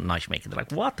podcast about knife making, they're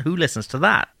like, what? Who listens to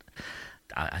that?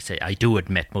 I say, I do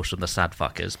admit most of them are sad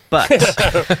fuckers. But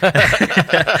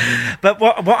but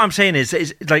what I'm saying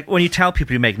is like, when you tell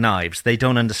people you make knives, they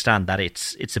don't understand that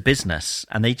it's a business,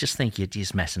 and they just think you're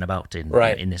just messing about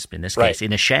in this case,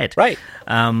 in a shed. Right.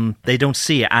 They don't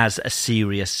see it as a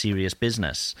serious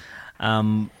business.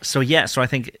 So I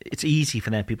think it's easy for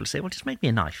them people to say, well, just make me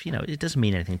a knife. It doesn't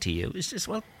mean anything to you. It's just,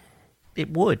 well,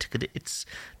 it would.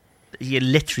 You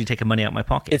literally taking money out of my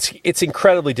pocket. It's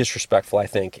incredibly disrespectful, I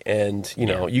think. And,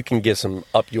 you can give some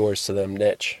up yours to them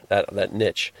niche, that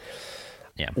niche.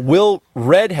 Yeah. Will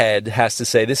Redhead has to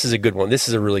say, this is a good one. This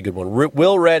is a really good one.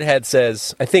 Will Redhead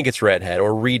says, I think it's Redhead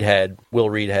or Reedhead. Will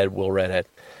Redhead.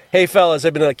 Hey, fellas,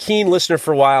 I've been a keen listener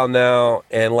for a while now,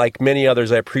 and like many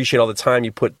others, I appreciate all the time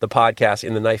you put the podcast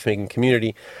in the knife-making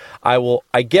community. I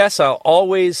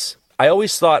always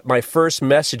thought my first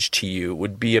message to you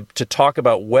would be to talk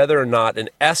about whether or not an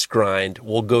S-grind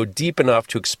will go deep enough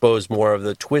to expose more of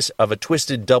a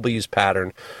twisted W's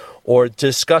pattern, or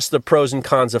discuss the pros and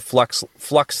cons of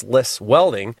fluxless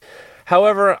welding.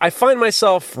 However, I find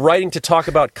myself writing to talk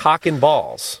about cock and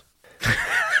balls.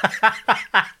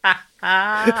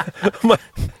 What?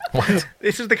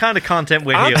 This is the kind of content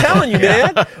we're here. I'm telling you,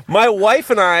 man. My wife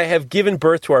and I have given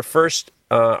birth to our first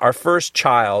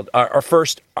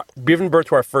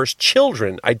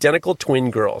children, identical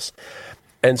twin girls.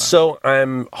 And so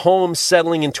I'm home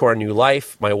settling into our new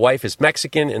life. My wife is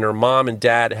Mexican, and her mom and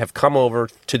dad have come over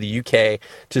to the UK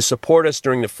to support us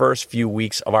during the first few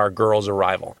weeks of our girls'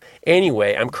 arrival.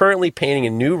 Anyway, I'm currently painting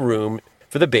a new room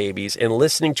for the babies and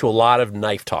listening to a lot of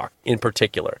Knife Talk in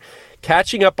particular.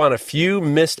 Catching up on a few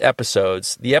missed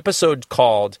episodes, the episode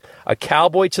called A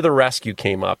Cowboy to the Rescue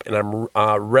came up, and I'm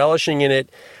relishing in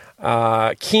it.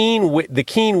 The Keen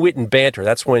Witten banter.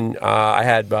 That's when I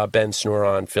had Ben Snore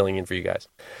on filling in for you guys.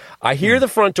 I hear the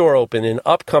front door open, and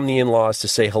up come the in-laws to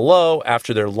say hello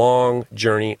after their long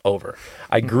journey over.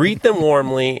 I greet them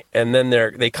warmly, and then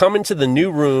they come into the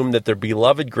new room that their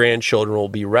beloved grandchildren will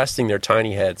be resting their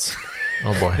tiny heads.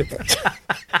 Oh, boy.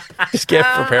 Just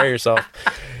prepare yourself.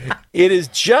 It is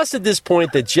just at this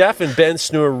point that Jeff and Ben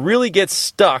Snore really get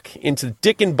stuck into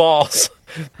dick and balls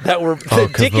that were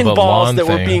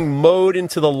being mowed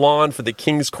into the lawn for the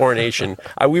king's coronation.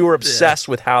 We were obsessed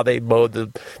with how they mowed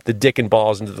the dick and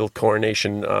balls into the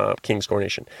king's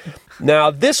coronation.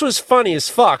 Now, this was funny as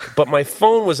fuck, but my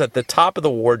phone was at the top of the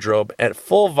wardrobe at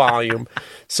full volume,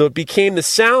 so it became the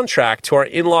soundtrack to our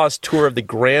in-laws' tour of the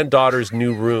granddaughter's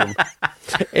new room.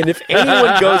 And if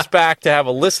anyone goes back to have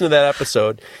a listen to that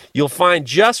episode, you'll find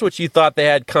just what you thought they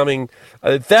had coming.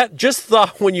 When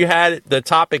you had the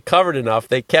topic covered enough,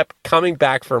 they kept coming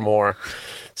back for more.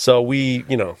 So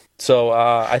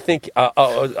I think,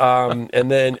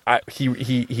 and then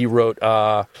he wrote,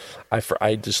 I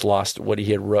just lost what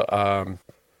he had wrote,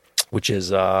 which is,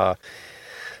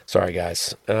 sorry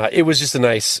guys. It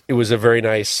was a very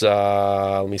nice,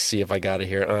 let me see if I got it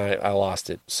here. I lost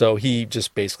it. So he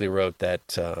just basically wrote that,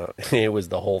 the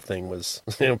whole thing was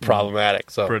problematic.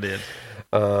 So Brilliant.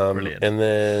 Brilliant. And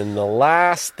then the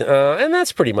last, and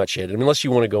that's pretty much it. Unless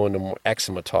you want to go into more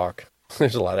eczema talk.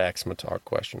 There's a lot of eczema talk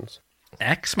questions.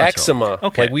 Eczema.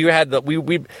 Okay. Like we had a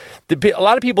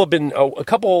lot of people have been a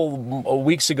couple of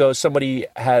weeks ago. Somebody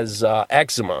has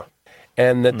eczema,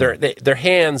 and that their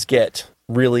hands get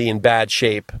really in bad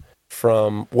shape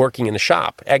from working in a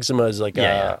shop. Eczema is like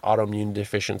a autoimmune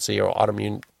deficiency or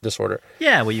autoimmune disorder.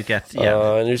 Yeah, where you get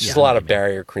and there's just a lot of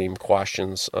barrier cream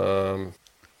questions.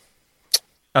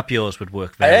 Up yours would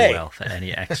work very well for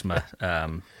any eczema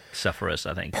sufferers,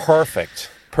 I think. Perfect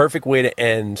way to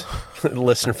end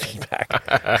listener feedback.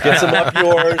 Get some up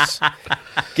yours.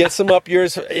 Get some up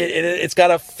yours. It's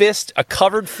got a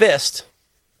covered fist.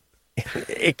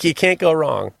 You can't go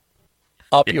wrong.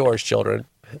 Up yours, children.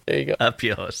 There you go. Up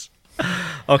yours.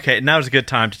 Okay, now's a good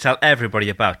time to tell everybody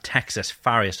about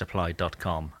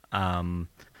TexasFarrierSupply.com.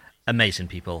 Amazing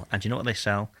people. And you know what they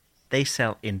sell? They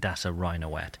sell Indasa Rhino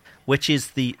Wet, which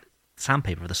is the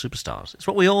sandpaper of the superstars. It's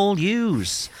what we all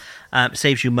use.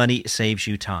 Saves you money, saves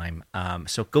you time.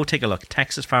 So go take a look,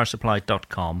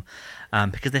 TexasFarrierSupply.com,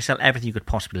 because they sell everything you could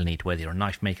possibly need, whether you're a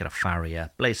knife maker, a farrier,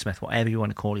 bladesmith, whatever you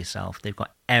want to call yourself. They've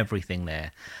got everything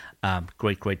there.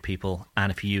 Great people. And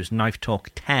if you use Knife Talk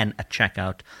 10 at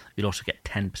checkout, you'll also get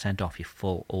 10% off your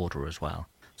full order as well.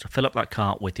 So fill up that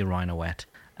cart with your Rhino Wet.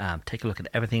 Take a look at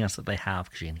everything else that they have,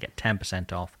 because you can get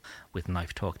 10% off with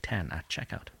Knife Talk 10 at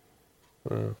checkout.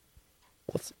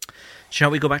 Shall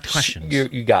we go back to questions?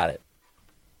 You got it.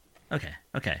 Okay.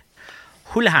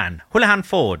 Houlihan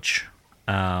Forge.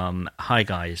 Hi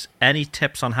guys. Any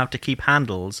tips on how to keep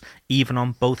handles even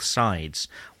on both sides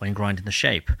when grinding the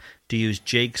shape? Do you use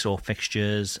jigs or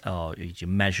fixtures, or do you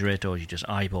measure it, or do you just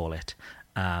eyeball it?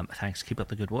 Thanks. Keep up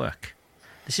the good work.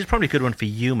 This is probably a good one for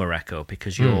you, Mareko,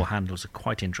 because your handles are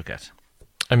quite intricate.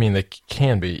 I mean, they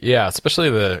can be. Yeah, especially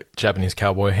the Japanese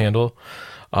cowboy handle.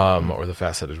 Or the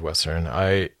fast-headed Western.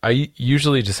 I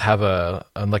usually just have a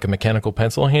mechanical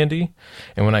pencil handy,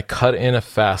 and when I cut in a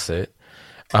facet,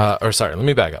 let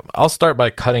me back up. I'll start by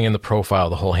cutting in the profile of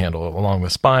the whole handle along the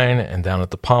spine and down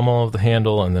at the pommel of the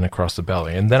handle and then across the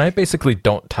belly, and then I basically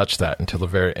don't touch that until the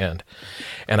very end,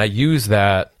 and I use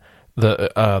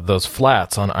those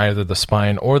flats on either the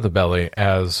spine or the belly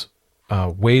as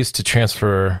ways to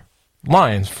transfer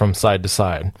lines from side to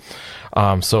side.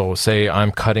 So say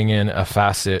I'm cutting in a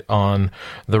facet on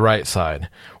the right side.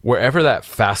 Wherever that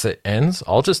facet ends,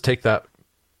 I'll just take that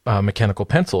mechanical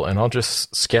pencil and I'll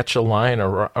just sketch a line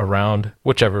around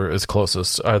whichever is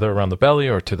closest, either around the belly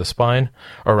or to the spine,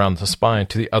 or around the spine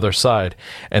to the other side,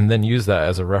 and then use that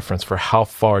as a reference for how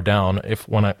far down,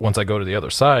 once I go to the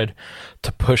other side,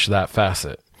 to push that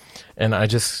facet. and I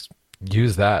just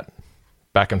use that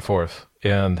back and forth.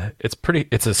 And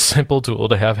it's a simple tool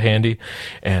to have handy,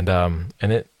 and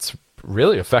it's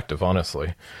really effective,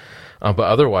 honestly. But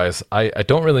otherwise, I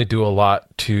don't really do a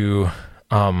lot to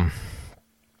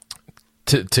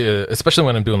especially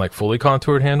when I'm doing like fully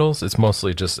contoured handles. It's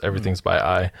mostly just everything's by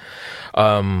eye.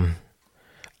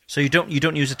 So you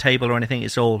don't use a table or anything.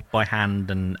 It's all by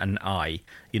hand and eye.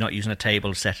 You're not using a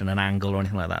table set in an angle or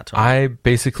anything like that. I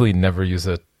basically never use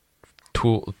a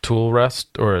tool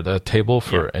rest or a table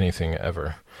for anything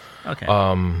ever. Okay.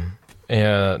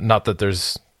 And not that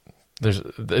there's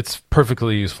it's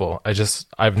perfectly useful.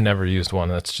 I've never used one.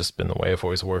 That's just been the way I've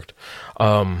always worked.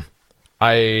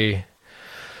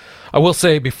 I will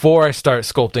say, before I start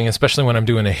sculpting, especially when I'm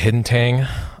doing a hidden tang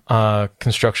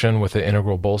construction with an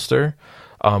integral bolster,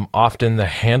 often the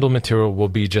handle material will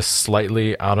be just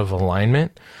slightly out of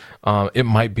alignment. It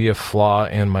might be a flaw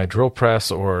in my drill press,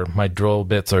 or my drill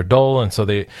bits are dull, and so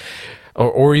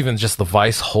or even just the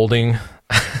vise holding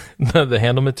the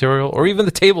handle material, or even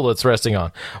the table it's resting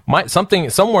on. Something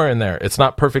somewhere in there, it's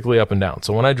not perfectly up and down.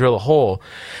 So when I drill a hole,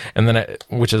 and then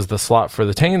which is the slot for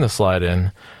the tang to slide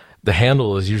in, the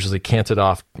handle is usually canted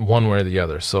off one way or the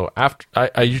other. So after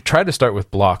I try to start with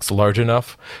blocks large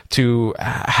enough to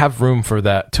have room for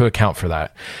that, to account for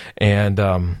that. And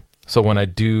so when I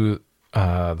do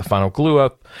the final glue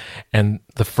up, and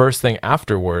the first thing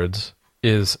afterwards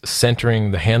is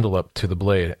centering the handle up to the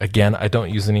blade. Again, I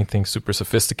don't use anything super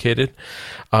sophisticated.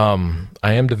 I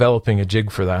am developing a jig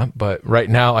for that, but right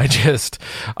now I just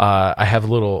I have a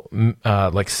little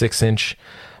like 6-inch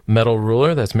metal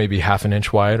ruler that's maybe half an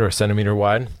inch wide or a centimeter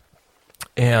wide,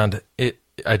 and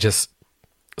I just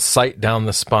sight down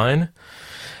the spine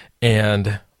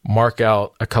and mark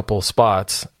out a couple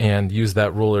spots and use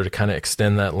that ruler to kind of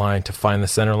extend that line to find the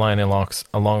center line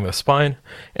along the spine.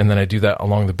 And then I do that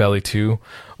along the belly too,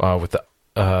 with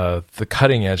the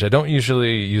cutting edge. I don't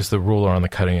usually use the ruler on the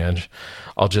cutting edge.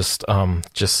 I'll just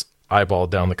eyeball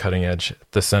down the cutting edge,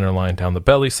 the center line down the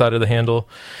belly side of the handle.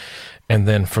 And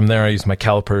then from there, I use my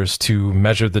calipers to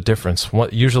measure the difference.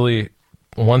 Usually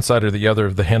one side or the other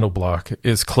of the handle block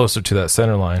is closer to that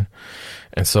center line.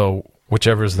 And so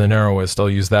whichever is the narrowest, I'll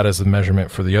use that as the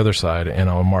measurement for the other side, and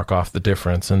I'll mark off the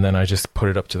difference. And then I just put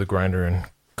it up to the grinder and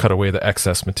cut away the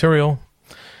excess material.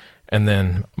 And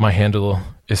then my handle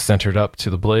is centered up to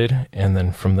the blade. And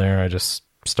then from there, I just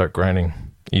start grinding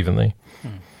evenly.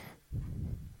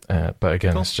 But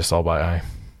again, It's just all by eye.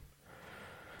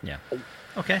 Yeah.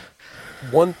 Okay.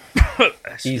 One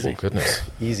easy. Oh, goodness.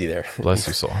 Easy there. Bless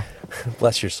your soul.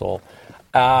 Bless your soul.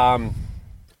 I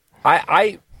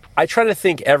try to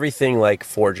think everything like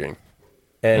forging.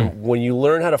 And when you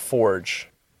learn how to forge,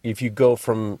 if you're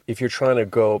trying to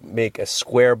go make a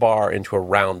square bar into a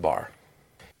round bar,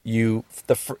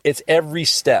 it's every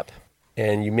step,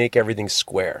 and you make everything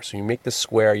square. So you make the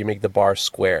square, you make the bar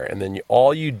square, and then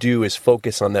all you do is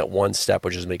focus on that one step,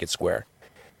 which is make it square.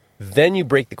 Then you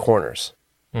break the corners.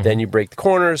 Then you break the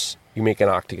corners, you make an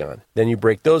octagon. Then you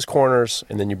break those corners,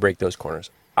 and then you break those corners.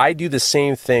 I do the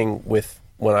same thing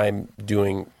when I'm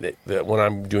doing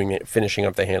finishing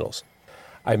up the handles.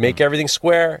 I make everything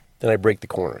square, then I break the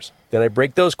corners. Then I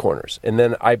break those corners. And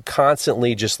then I'm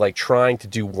constantly just like trying to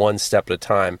do one step at a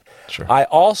time. Sure. I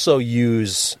also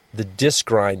use the disc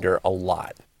grinder a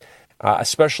lot.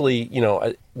 Especially,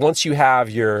 once you have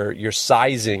your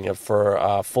sizing for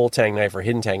a full tang knife or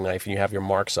hidden tang knife, and you have your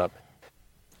marks up,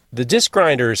 the disc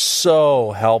grinder is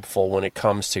so helpful when it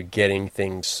comes to getting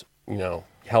things,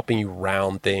 helping you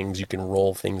round things. You can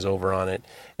roll things over on it,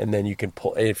 and then you can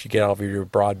pull. If you get over your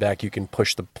broad back, you can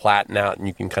push the platen out, and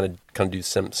you can kind of do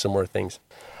some similar things.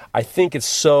 I think it's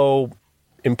so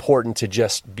important to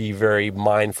just be very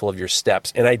mindful of your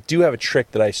steps. And I do have a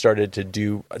trick that I started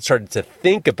to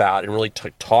think about and really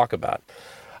talk about.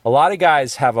 A lot of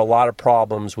guys have a lot of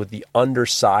problems with the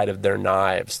underside of their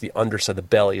knives, the underside of the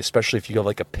belly, especially if you have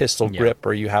like a pistol grip,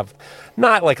 or you have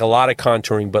not like a lot of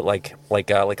contouring, but like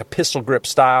a pistol grip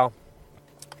style.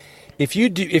 If you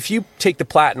take the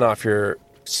platen off your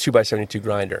 2x72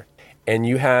 grinder and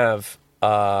you have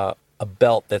a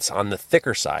belt that's on the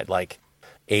thicker side, like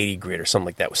 80 grit or something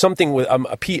like that, something with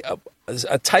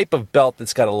a type of belt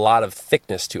that's got a lot of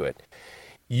thickness to it,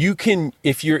 you can,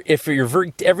 if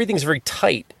everything's very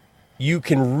tight, you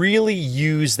can really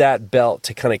use that belt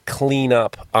to kind of clean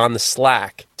up on the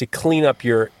slack, to clean up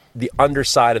the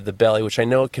underside of the belly, which I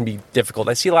know it can be difficult.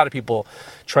 I see a lot of people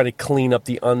trying to clean up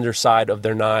the underside of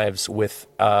their knives with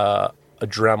a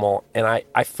Dremel, and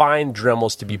I find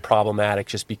Dremels to be problematic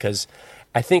just because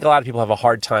I think a lot of people have a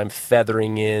hard time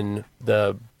feathering in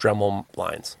the Dremel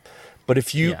lines. But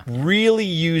if you really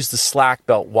use the slack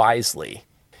belt wisely,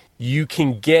 you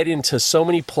can get into so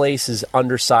many places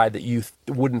underside that you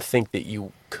wouldn't think that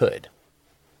you could.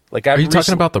 Like, are you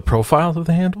talking about the profile of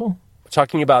the handle?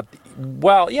 Talking about, the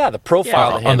profile of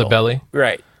the handle. On the belly?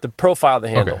 Right, the profile of the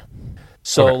handle. Okay.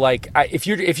 So, like, if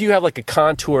you have, like, a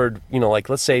contoured, like,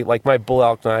 let's say, like, my bull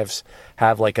elk knives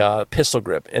have, like, a pistol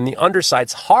grip, and the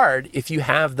underside's hard. If you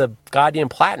have the goddamn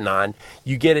platen on,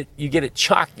 you get it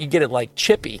chalk, you get it, like,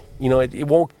 chippy. It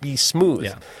won't be smooth.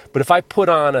 Yeah. But if I put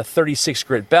on a 36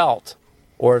 grit belt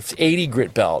or if 80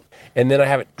 grit belt, and then I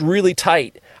have it really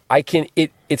tight,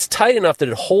 it's tight enough that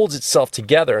it holds itself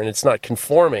together and it's not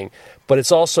conforming, but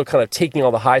it's also kind of taking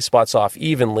all the high spots off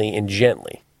evenly and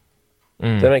gently.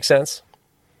 Does that make sense?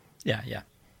 Yeah.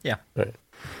 Right.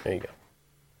 There you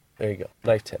go.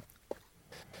 Knife tip. There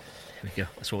we go.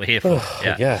 That's what we're here for.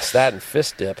 Yeah. Yes, that and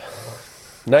fist dip.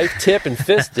 Knife tip and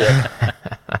fist dip.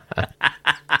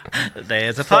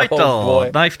 There's a title.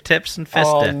 Boy. Knife tips and fist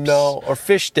dips. Oh, no. Or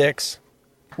fish sticks.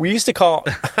 We used to call,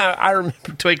 I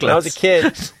remember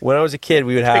Twiglets. When I was a kid,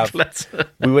 we would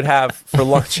have for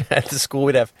lunch at the school,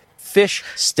 we'd have fish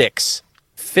sticks.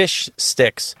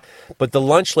 But the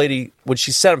lunch lady, when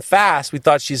she said them fast, we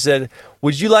thought she said,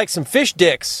 "Would you like some fish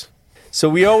dicks?" So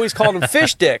we always called them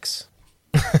fish dicks.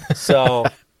 So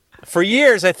for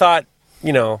years, I thought,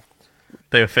 they were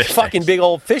fish fucking sticks. big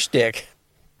old fish dick.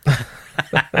 There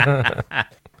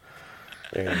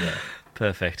you go.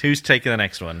 Perfect. Who's taking the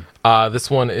next one? This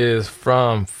one is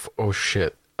from... Oh,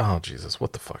 shit. Oh, Jesus.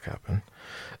 What the fuck happened?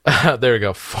 There we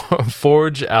go.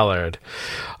 Forge Allard.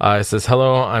 It says,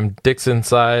 hello, I'm Dix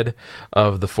inside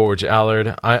of the Forge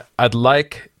Allard. I'd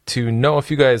like to know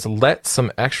if you guys let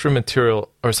some extra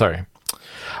material... I'd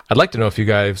like to know if you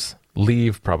guys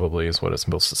leave, probably is what it's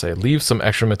supposed to say, leave some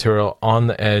extra material on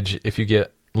the edge if you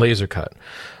get laser cut.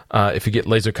 If you get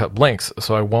laser cut blanks,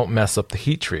 so I won't mess up the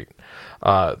heat treat.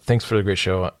 Thanks for the great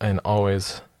show, and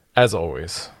as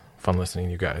always, fun listening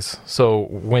to you guys. So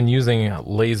when using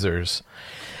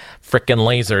frickin'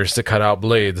 lasers to cut out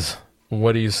blades,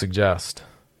 what do you suggest?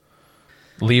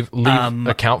 Leave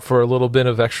account for a little bit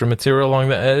of extra material along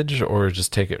the edge, or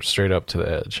just take it straight up to the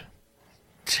edge?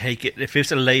 Take it. If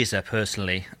it's a laser,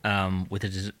 personally,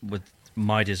 with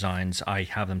my designs, I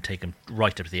have them take them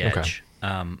right up to the edge.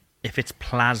 Okay. If it's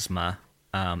plasma,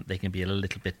 they can be a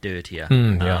little bit dirtier.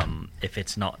 If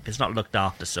it's not looked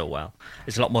after so well,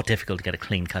 it's a lot more difficult to get a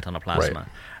clean cut on a plasma.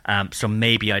 Right. So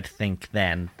maybe I'd think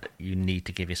then you need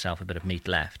to give yourself a bit of meat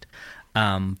left.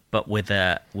 But with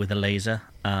a laser,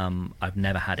 I've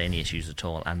never had any issues at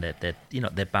all, and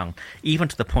they're bound. Even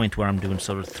to the point where I'm doing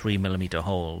sort of 3mm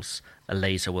holes, a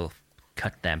laser will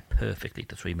cut them perfectly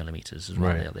to 3mm as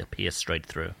well. Right. They'll pierce straight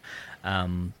through.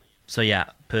 So yeah,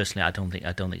 personally, I don't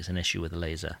think it's an issue with a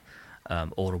laser.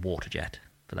 Or a water jet,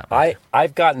 for that matter.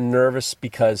 I've gotten nervous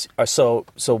because so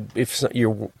if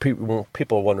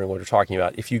people are wondering what we're talking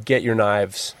about, if you get your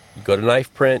knives, you go to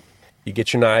Knife Print, you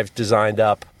get your knives designed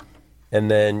up, and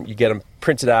then you get them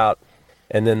printed out,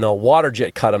 and then they'll water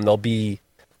jet cut them. They'll be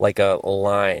like a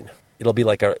line. It'll be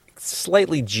like a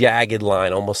slightly jagged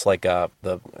line, almost like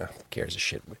who cares a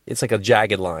shit? It's like a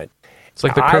jagged line. It's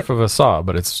like the kerf of a saw,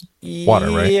 but it's water,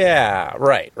 right? Yeah,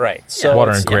 right. So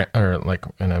water or like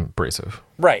an abrasive.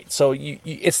 Right. So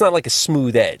it's not like a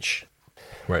smooth edge.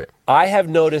 Right. I have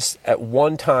noticed at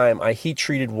one time I heat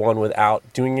treated one without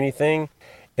doing anything,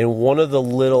 and one of the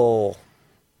little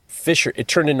fissure, it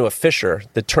turned into a fissure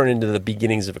that turned into the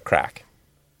beginnings of a crack.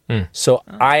 So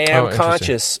I am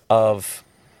conscious of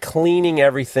cleaning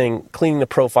the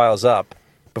profiles up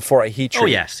before I heat treat. Oh,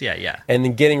 yes, yeah. And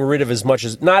then getting rid of not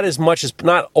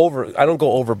over, I don't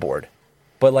go overboard,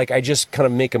 but like I just kind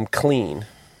of make them clean.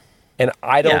 And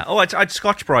I don't... Yeah, I'd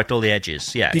Scotch-Brite all the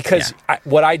edges, yeah. Because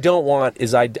what I don't want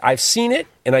is I've seen it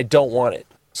and I don't want it.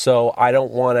 So I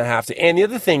don't want to have to... And the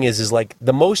other thing is like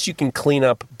the most you can clean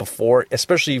up before,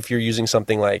 especially if you're using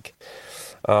something like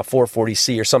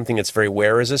 440C or something that's very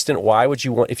wear resistant, why would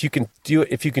you want... If you can do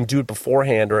it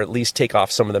beforehand, or at least take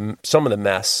off some of the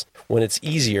mess when it's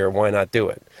easier, why not do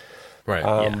it?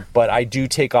 Right. But I do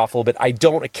take off a little bit. I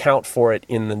don't account for it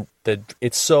in the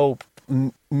it's so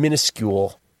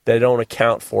minuscule that I don't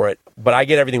account for it. But I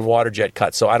get everything water jet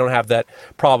cut, so I don't have that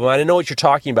problem. I know what you're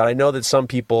talking about. I know that some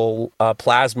people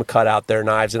plasma cut out their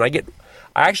knives, and I get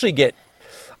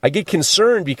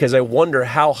concerned because I wonder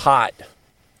how hot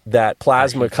that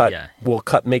plasma cut will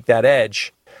make that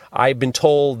edge. I've been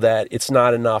told that it's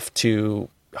not enough to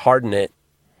harden it.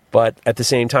 But at the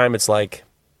same time, it's like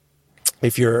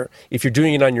if you're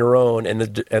doing it on your own, and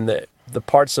the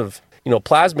parts of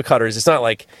plasma cutters, it's not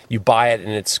like you buy it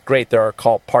and it's great. There are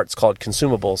parts called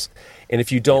consumables, and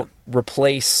if you don't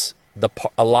replace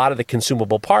a lot of the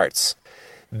consumable parts,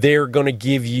 they're going to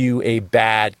give you a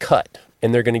bad cut,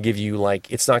 and they're going to give you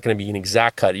like, it's not going to be an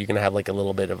exact cut. You're going to have like a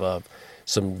little bit of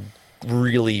some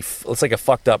really, it's like a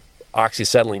fucked up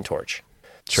oxyacetylene torch.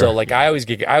 Sure. So like I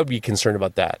would be concerned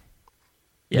about that.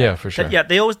 Yeah, for sure. Yeah,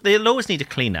 they'll always need a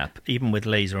cleanup, even with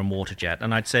laser and water jet.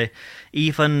 And I'd say,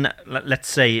 even let's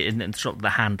say in sort of the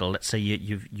handle, let's say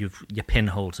your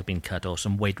pinholes have been cut, or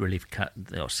some weight relief cut,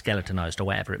 or skeletonized, or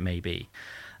whatever it may be.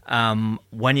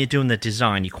 When you're doing the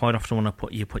design, you quite often want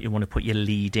to put your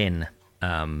lead in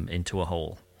into a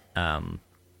hole.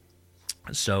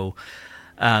 So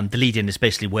the lead in is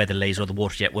basically where the laser or the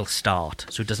water jet will start.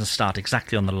 So it doesn't start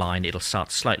exactly on the line; it'll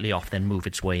start slightly off, then move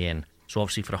its way in. So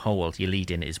obviously for the hole, your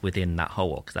lead-in is within that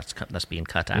hole because that's being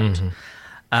cut out.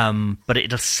 Mm-hmm. But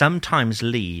it'll sometimes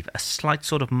leave a slight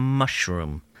sort of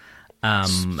mushroom.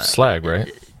 Slag, right?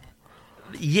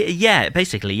 Yeah,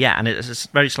 basically, yeah. And it's a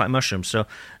very slight mushroom. So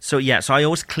I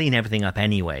always clean everything up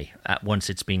anyway once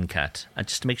it's been cut,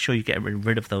 just to make sure you get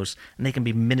rid of those. And they can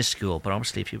be minuscule, but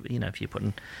obviously if you're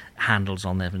putting handles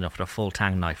on there, for a full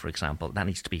tang knife, for example, that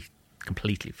needs to be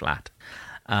completely flat.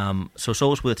 So it's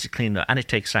always worth to clean it, and it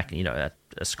takes a second.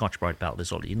 A Scotch-Brite belt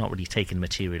is all. You're not really taking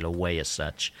material away as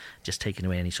such, just taking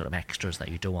away any sort of extras that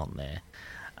you don't want there.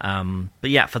 But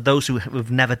yeah, for those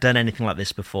who've never done anything like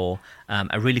this before,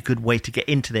 a really good way to get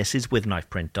into this is with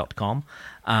knifeprint.com,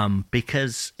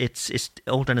 because it's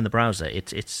all done in the browser.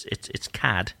 It's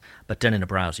CAD, but done in a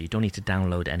browser. You don't need to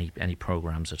download any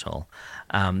programs at all.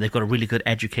 They've got a really good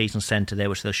education center there,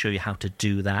 which they'll show you how to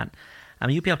do that. I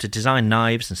mean, you'll be able to design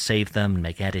knives and save them and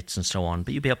make edits and so on,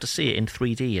 but you'll be able to see it in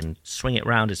 3D and swing it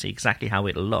around and see exactly how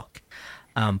it'll look.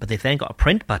 But they've then got a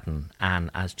print button,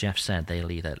 and as Jeff said,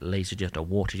 they'll either laser jet or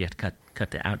water jet cut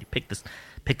it out. You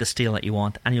pick the steel that you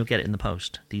want, and you'll get it in the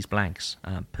post. These blanks,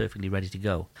 perfectly ready to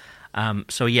go.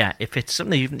 So yeah, if it's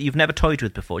something you've never toyed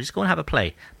with before, just go and have a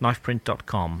play.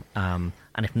 Knifeprint.com, and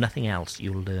if nothing else,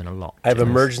 you'll learn a lot. I have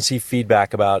emergency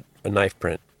feedback about a knife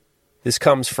print. This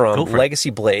comes from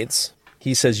Legacy Blades.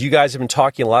 He says, you guys have been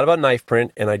talking a lot about knife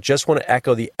print, and I just want to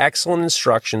echo the excellent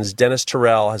instructions Dennis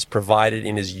Terrell has provided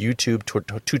in his YouTube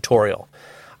tutorial.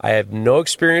 I have no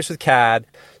experience with CAD,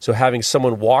 so having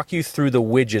someone walk you through the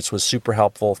widgets was super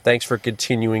helpful. Thanks for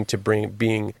continuing to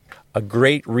bring a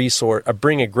great resource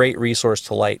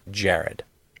to light, Jared.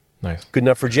 Nice. Good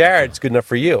enough for Jared. It's good enough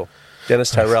for you. Dennis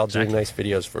Tyrell doing nice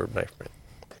videos for knife print.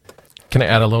 Can I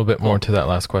add a little bit more to that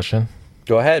last question?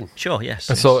 Go ahead. Sure, yes.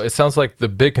 And so it sounds like the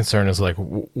big concern is like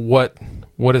what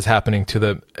is happening to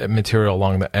the material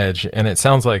along the edge. And it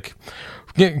sounds like,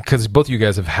 because both of you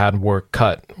guys have had work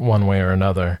cut one way or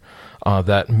another,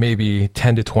 that maybe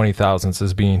 10 to 20 thousandths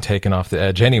is being taken off the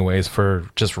edge anyways for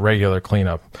just regular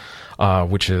cleanup,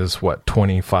 which is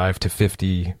 25 to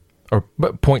 50 or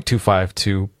 0.25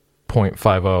 to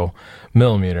 0.50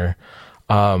 millimeter.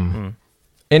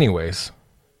 Anyways,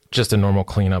 just a normal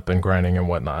cleanup and grinding and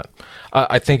whatnot.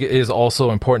 I think it is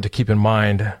also important to keep in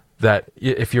mind that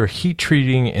if you're heat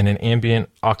treating in an ambient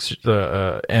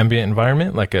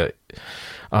environment, like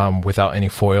without any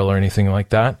foil or anything like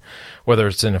that, whether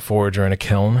it's in a forge or in a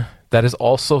kiln, that is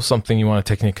also something you want to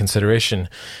take into consideration,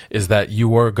 is that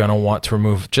you are going to want to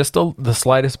remove just the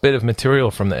slightest bit of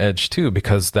material from the edge too,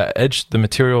 because the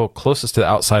material closest to the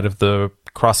outside of the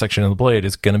cross-section of the blade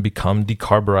is going to become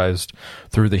decarburized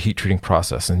through the heat treating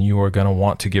process, and you are going to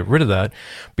want to get rid of that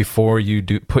before you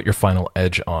put your final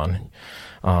edge on.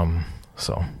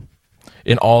 So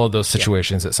in all of those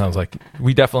situations, it sounds like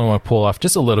we definitely want to pull off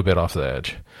just a little bit off the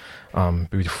edge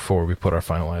before we put our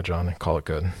final edge on and call it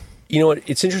good. You know what?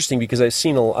 It's interesting because I've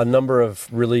seen a number of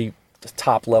really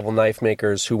top-level knife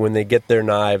makers who, when they get their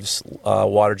knives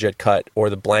water jet cut or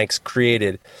the blanks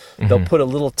created, they'll put a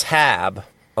little tab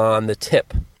on the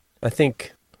tip. I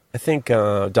think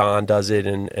Don does it,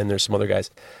 and there's some other guys.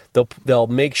 They'll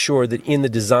make sure that in the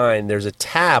design there's a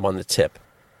tab on the tip,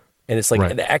 and it's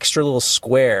like an extra little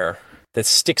square that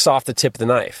sticks off the tip of the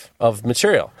knife of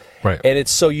material. Right. And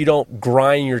it's so you don't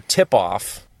grind your tip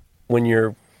off when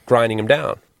you're grinding them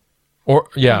down. Or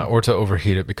to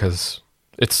overheat it because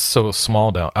it's so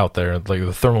small out there. Like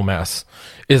the thermal mass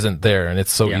isn't there, and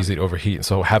it's so easy to overheat. And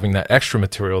so having that extra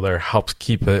material there helps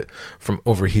keep it from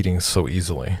overheating so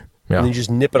easily. Yeah. And you just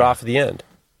nip it off at the end.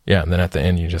 Yeah, and then at the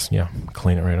end you just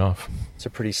clean it right off. It's a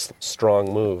pretty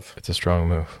strong move. It's a strong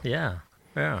move. Yeah,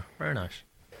 very nice.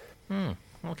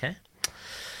 Okay.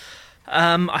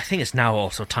 I think it's now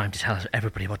also time to tell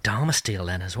everybody about Dharma Steel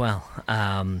then as well.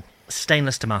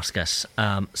 Stainless Damascus,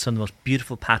 some of the most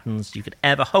beautiful patterns you could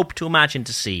ever hope to imagine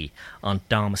to see on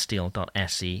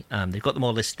dharmasteel.se. They've got them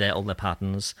all listed there, all their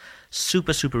patterns.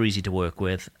 Super, super easy to work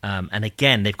with. And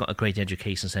again, they've got a great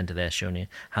education center there showing you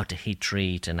how to heat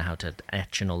treat and how to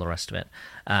etch and all the rest of it.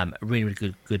 Really,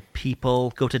 really good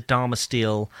people. Go to Dharma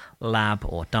Steel Lab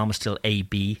or Dharma Steel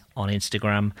AB on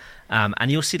Instagram.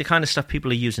 And you'll see the kind of stuff people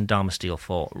are using Dharma Steel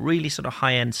for. Really sort of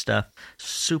high-end stuff,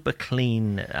 super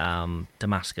clean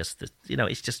Damascus.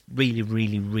 It's just really,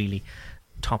 really, really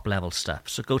top-level stuff.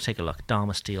 So go take a look,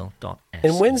 dharmasteel.se.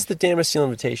 And when's the Dharma Steel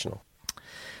Invitational?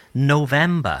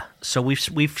 November. So we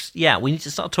need to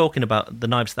start talking about the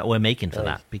knives that we're making for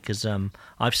that, because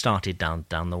I've started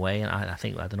down the way, and I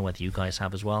don't know whether you guys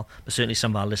have as well, but certainly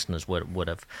some of our listeners would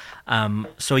have.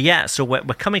 So we're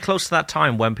coming close to that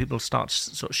time when people start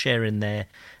sort of sharing their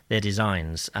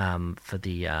designs for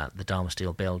the Dharma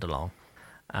Steel build along.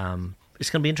 It's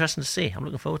going to be interesting to see. I'm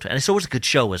looking forward to it, and it's always a good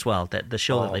show as well. The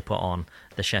show that they put on,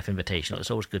 the Chef Invitational,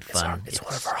 it's always good fun. It's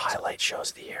one of our highlight shows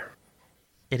of the year.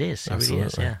 It is. It really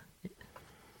is, yeah.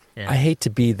 I hate to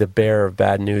be the bearer of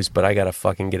bad news, but I got to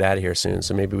fucking get out of here soon,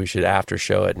 so maybe we should after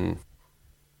show it and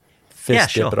dip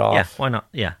it off. Yeah, why not?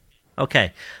 Yeah.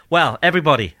 Okay. Well,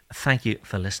 everybody, thank you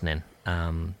for listening.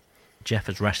 Jeff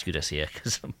has rescued us here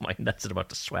because my nuts are about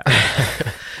to sweat.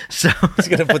 So he's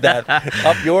going to put that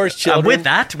up yours, children. With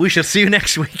that, we shall see you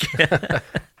next week.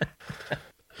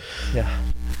 Yeah.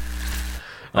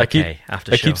 I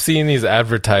keep seeing these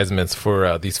advertisements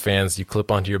for these fans you clip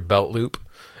onto your belt loop,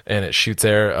 and it shoots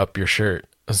air up your shirt.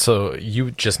 So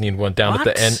you just need one down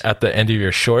at the end of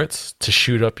your shorts to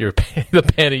shoot up the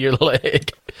pant of your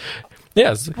leg.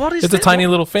 Yes, it's a tiny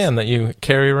little fan that you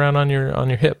carry around on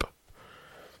your hip.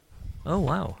 Oh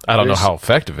wow! I don't know how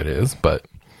effective it is, but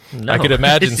I could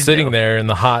imagine sitting there in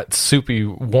the hot, soupy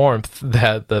warmth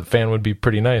that the fan would be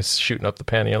pretty nice, shooting up the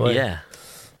pant of your leg. Yeah.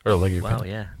 Or leg of your pant.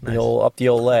 Yeah. Nice. Up the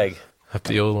old leg. Up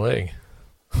the old leg.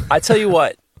 I tell you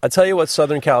what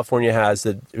Southern California has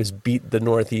that was beat the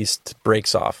Northeast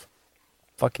breaks off.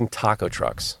 Fucking taco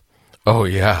trucks. Oh,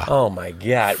 yeah. Oh, my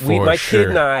God. My kid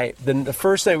and I, the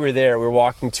first night we were there, we were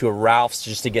walking to a Ralph's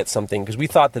just to get something, because we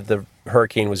thought that the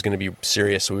hurricane was going to be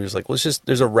serious. So we was like,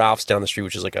 there's a Ralph's down the street,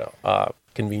 which is like a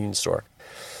convenience store.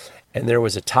 And there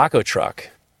was a taco truck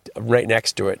right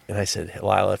next to it. And I said,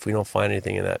 Lila, if we don't find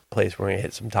anything in that place, we're going to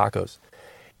hit some tacos.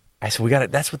 I said, we got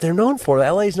it. That's what they're known for.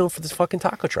 LA is known for this fucking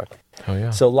taco truck. Oh,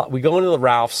 yeah. So we go into the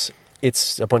Ralph's.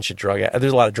 It's a bunch of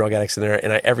there's a lot of drug addicts in there.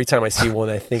 And every time I see one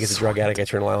I think it's a drug addict, I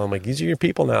turn to Lila. I'm like, these are your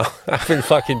people now. I've been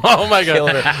fucking oh my God.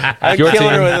 killing her. I'm killing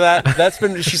her with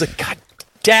that. She's like, God,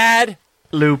 Dad.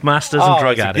 Lube masters and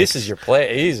drug addicts. This is your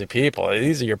play. These are people.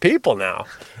 These are your people now.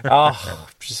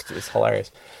 It's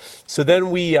hilarious. So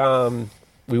then we went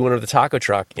over to the taco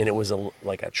truck, and it was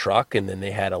like a truck, and then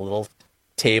they had a little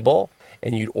table,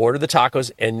 and you'd order the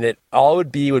tacos, and it all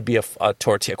would be a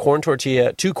tortilla, corn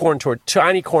tortilla,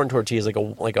 tiny corn tortillas,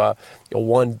 like a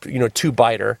one, two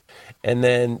biter, and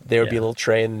then there would be a little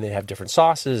tray, and then they'd have different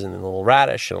sauces, and then a little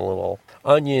radish, and a little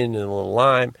onion, and a little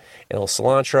lime, and a little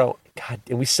cilantro. God,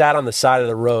 and we sat on the side of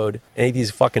the road and ate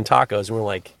these fucking tacos, and we're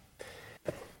like,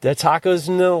 the tacos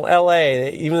in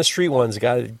L.A., even the street ones,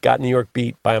 got New York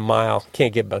beat by a mile.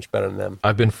 Can't get much better than them.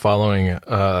 I've been following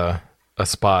a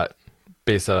spot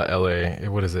based out of L.A.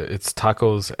 What is it? It's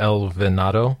Tacos El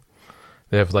Venado.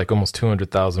 They have like almost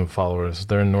 200,000 followers.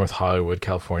 They're in North Hollywood,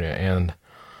 California, and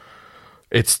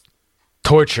it's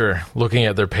torture looking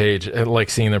at their page and like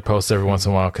seeing their posts every once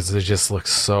in a while because it just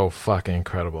looks so fucking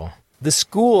incredible. The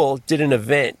school did an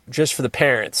event just for the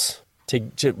parents.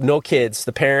 To no kids.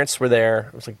 The parents were there.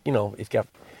 It was like, you've got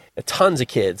tons of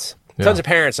kids. Tons of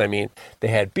parents, I mean. They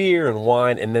had beer and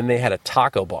wine, and then they had a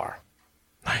taco bar.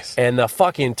 Nice. And the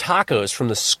fucking tacos from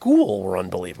the school were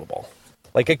unbelievable.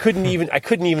 Like, I couldn't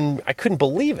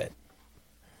believe it.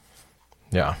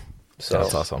 Yeah. So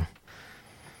that's awesome.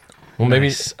 Well, maybe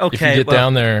if you get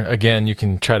down there again, you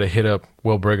can try to hit up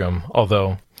Will Brigham,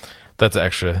 although that's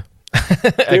extra.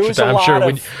 I'm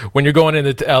sure when you're going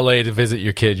into LA to visit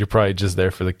your kid, you're probably just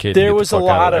there for the kid. There was a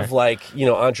lot of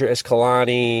Andres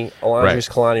Kalani.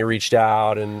 Kalani reached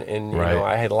out, and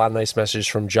I had a lot of nice messages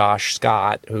from Josh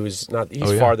Scott, who's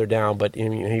farther down, but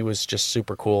he was just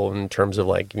super cool in terms of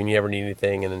like, when you ever need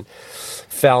anything, and then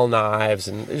Fell Knives,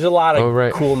 and there's a lot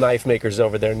of cool knife makers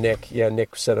over there.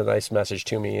 Nick sent a nice message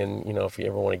to me, and if you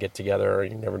ever want to get together or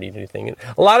you never need anything, and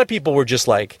a lot of people were just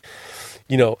like,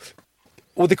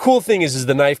 well, the cool thing is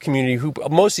the knife community, who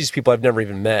most of these people I've never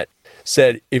even met,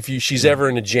 said if she's ever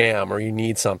in a jam or you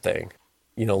need something,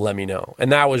 let me know.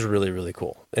 And that was really, really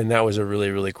cool. And that was a really,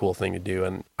 really cool thing to do.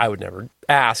 And I would never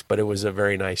ask, but it was a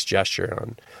very nice gesture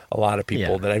on a lot of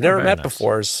people that I've never met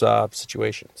before's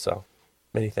situation. So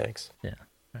many thanks. Yeah,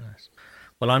 very nice.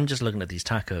 Well, I'm just looking at these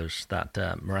tacos that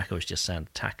Mareko has just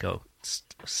sent. Taco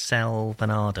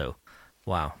Salvanado.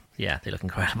 Wow. Yeah, they look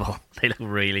incredible. They look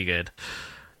really good.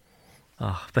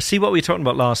 Oh, but see what we were talking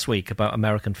about last week about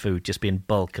American food just being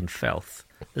bulk and filth.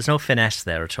 There's no finesse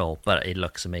there at all, but it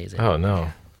looks amazing. Oh,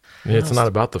 no. It's not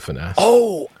about the finesse.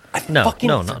 Oh, No, not at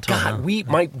all. God,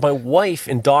 No. my wife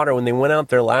and daughter, when they went out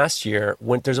there last year,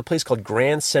 there's a place called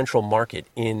Grand Central Market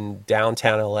in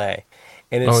downtown LA,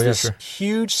 and it's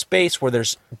huge space where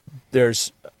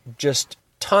there's just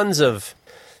tons of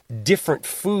different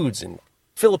foods and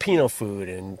Filipino food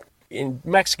and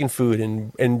Mexican food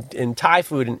and Thai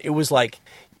food, and it was like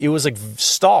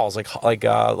stalls, like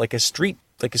a street,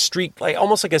 like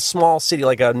almost like a small city,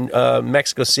 like a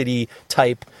Mexico City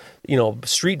type,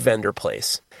 street vendor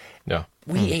place. Yeah.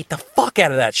 We ate the fuck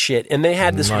out of that shit. And they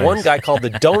had this one guy called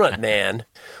the Donut Man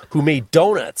who made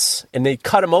donuts, and they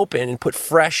cut them open and put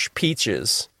fresh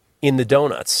peaches in the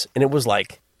donuts. And it was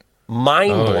like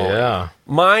mind-blowing. Oh, yeah.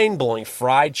 Mind-blowing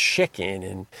fried chicken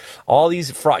and all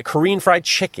these Korean fried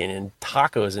chicken and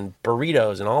tacos and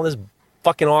burritos and all this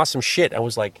fucking awesome shit. I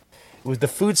was like, the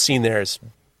food scene there is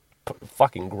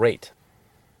fucking great.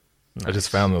 I just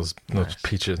found those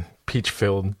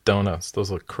peach-filled donuts. Those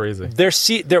look crazy.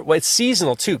 It's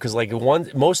seasonal too, because like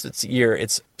most of the year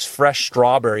it's fresh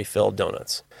strawberry-filled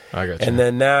donuts. I got you. And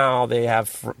then now they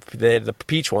have the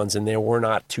peach ones, and they were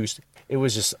not too. It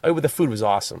was just the food was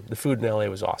awesome. The food in LA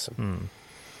was awesome.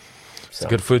 It's a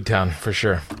good food town for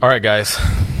sure. All right, guys,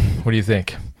 what do you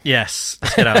think? Yes,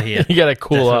 let's get out of here. You gotta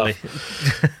cool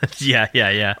off. Yeah.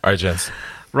 All right, gents.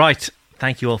 Right.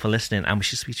 Thank you all for listening, and we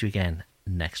should speak to you again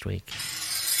next week.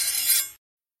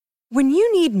 When you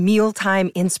need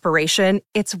mealtime inspiration,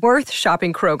 it's worth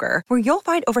shopping Kroger, where you'll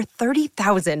find over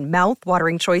 30,000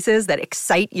 mouth-watering choices that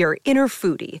excite your inner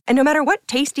foodie. And no matter what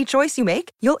tasty choice you make,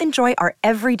 you'll enjoy our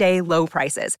everyday low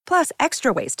prices, plus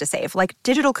extra ways to save, like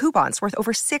digital coupons worth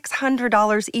over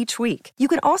 $600 each week. You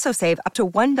can also save up to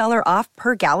 $1 off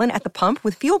per gallon at the pump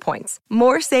with fuel points.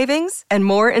 More savings and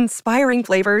more inspiring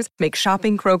flavors make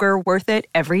shopping Kroger worth it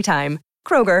every time.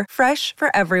 Kroger, fresh for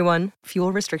everyone.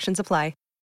 Fuel restrictions apply.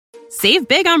 Save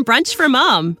big on brunch for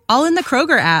mom, all in the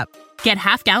Kroger app. Get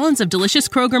half gallons of delicious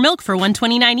Kroger milk for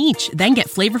 $1.29 each. Then get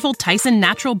flavorful Tyson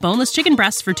natural boneless chicken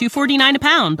breasts for $2.49 a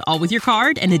pound, all with your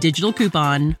card and a digital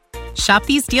coupon. Shop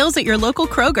these deals at your local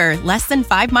Kroger, less than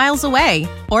 5 miles away.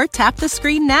 Or tap the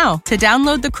screen now to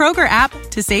download the Kroger app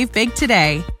to save big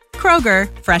today. Kroger,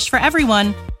 fresh for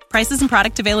everyone. Prices and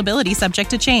product availability subject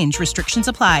to change. Restrictions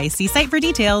apply. See site for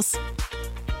details.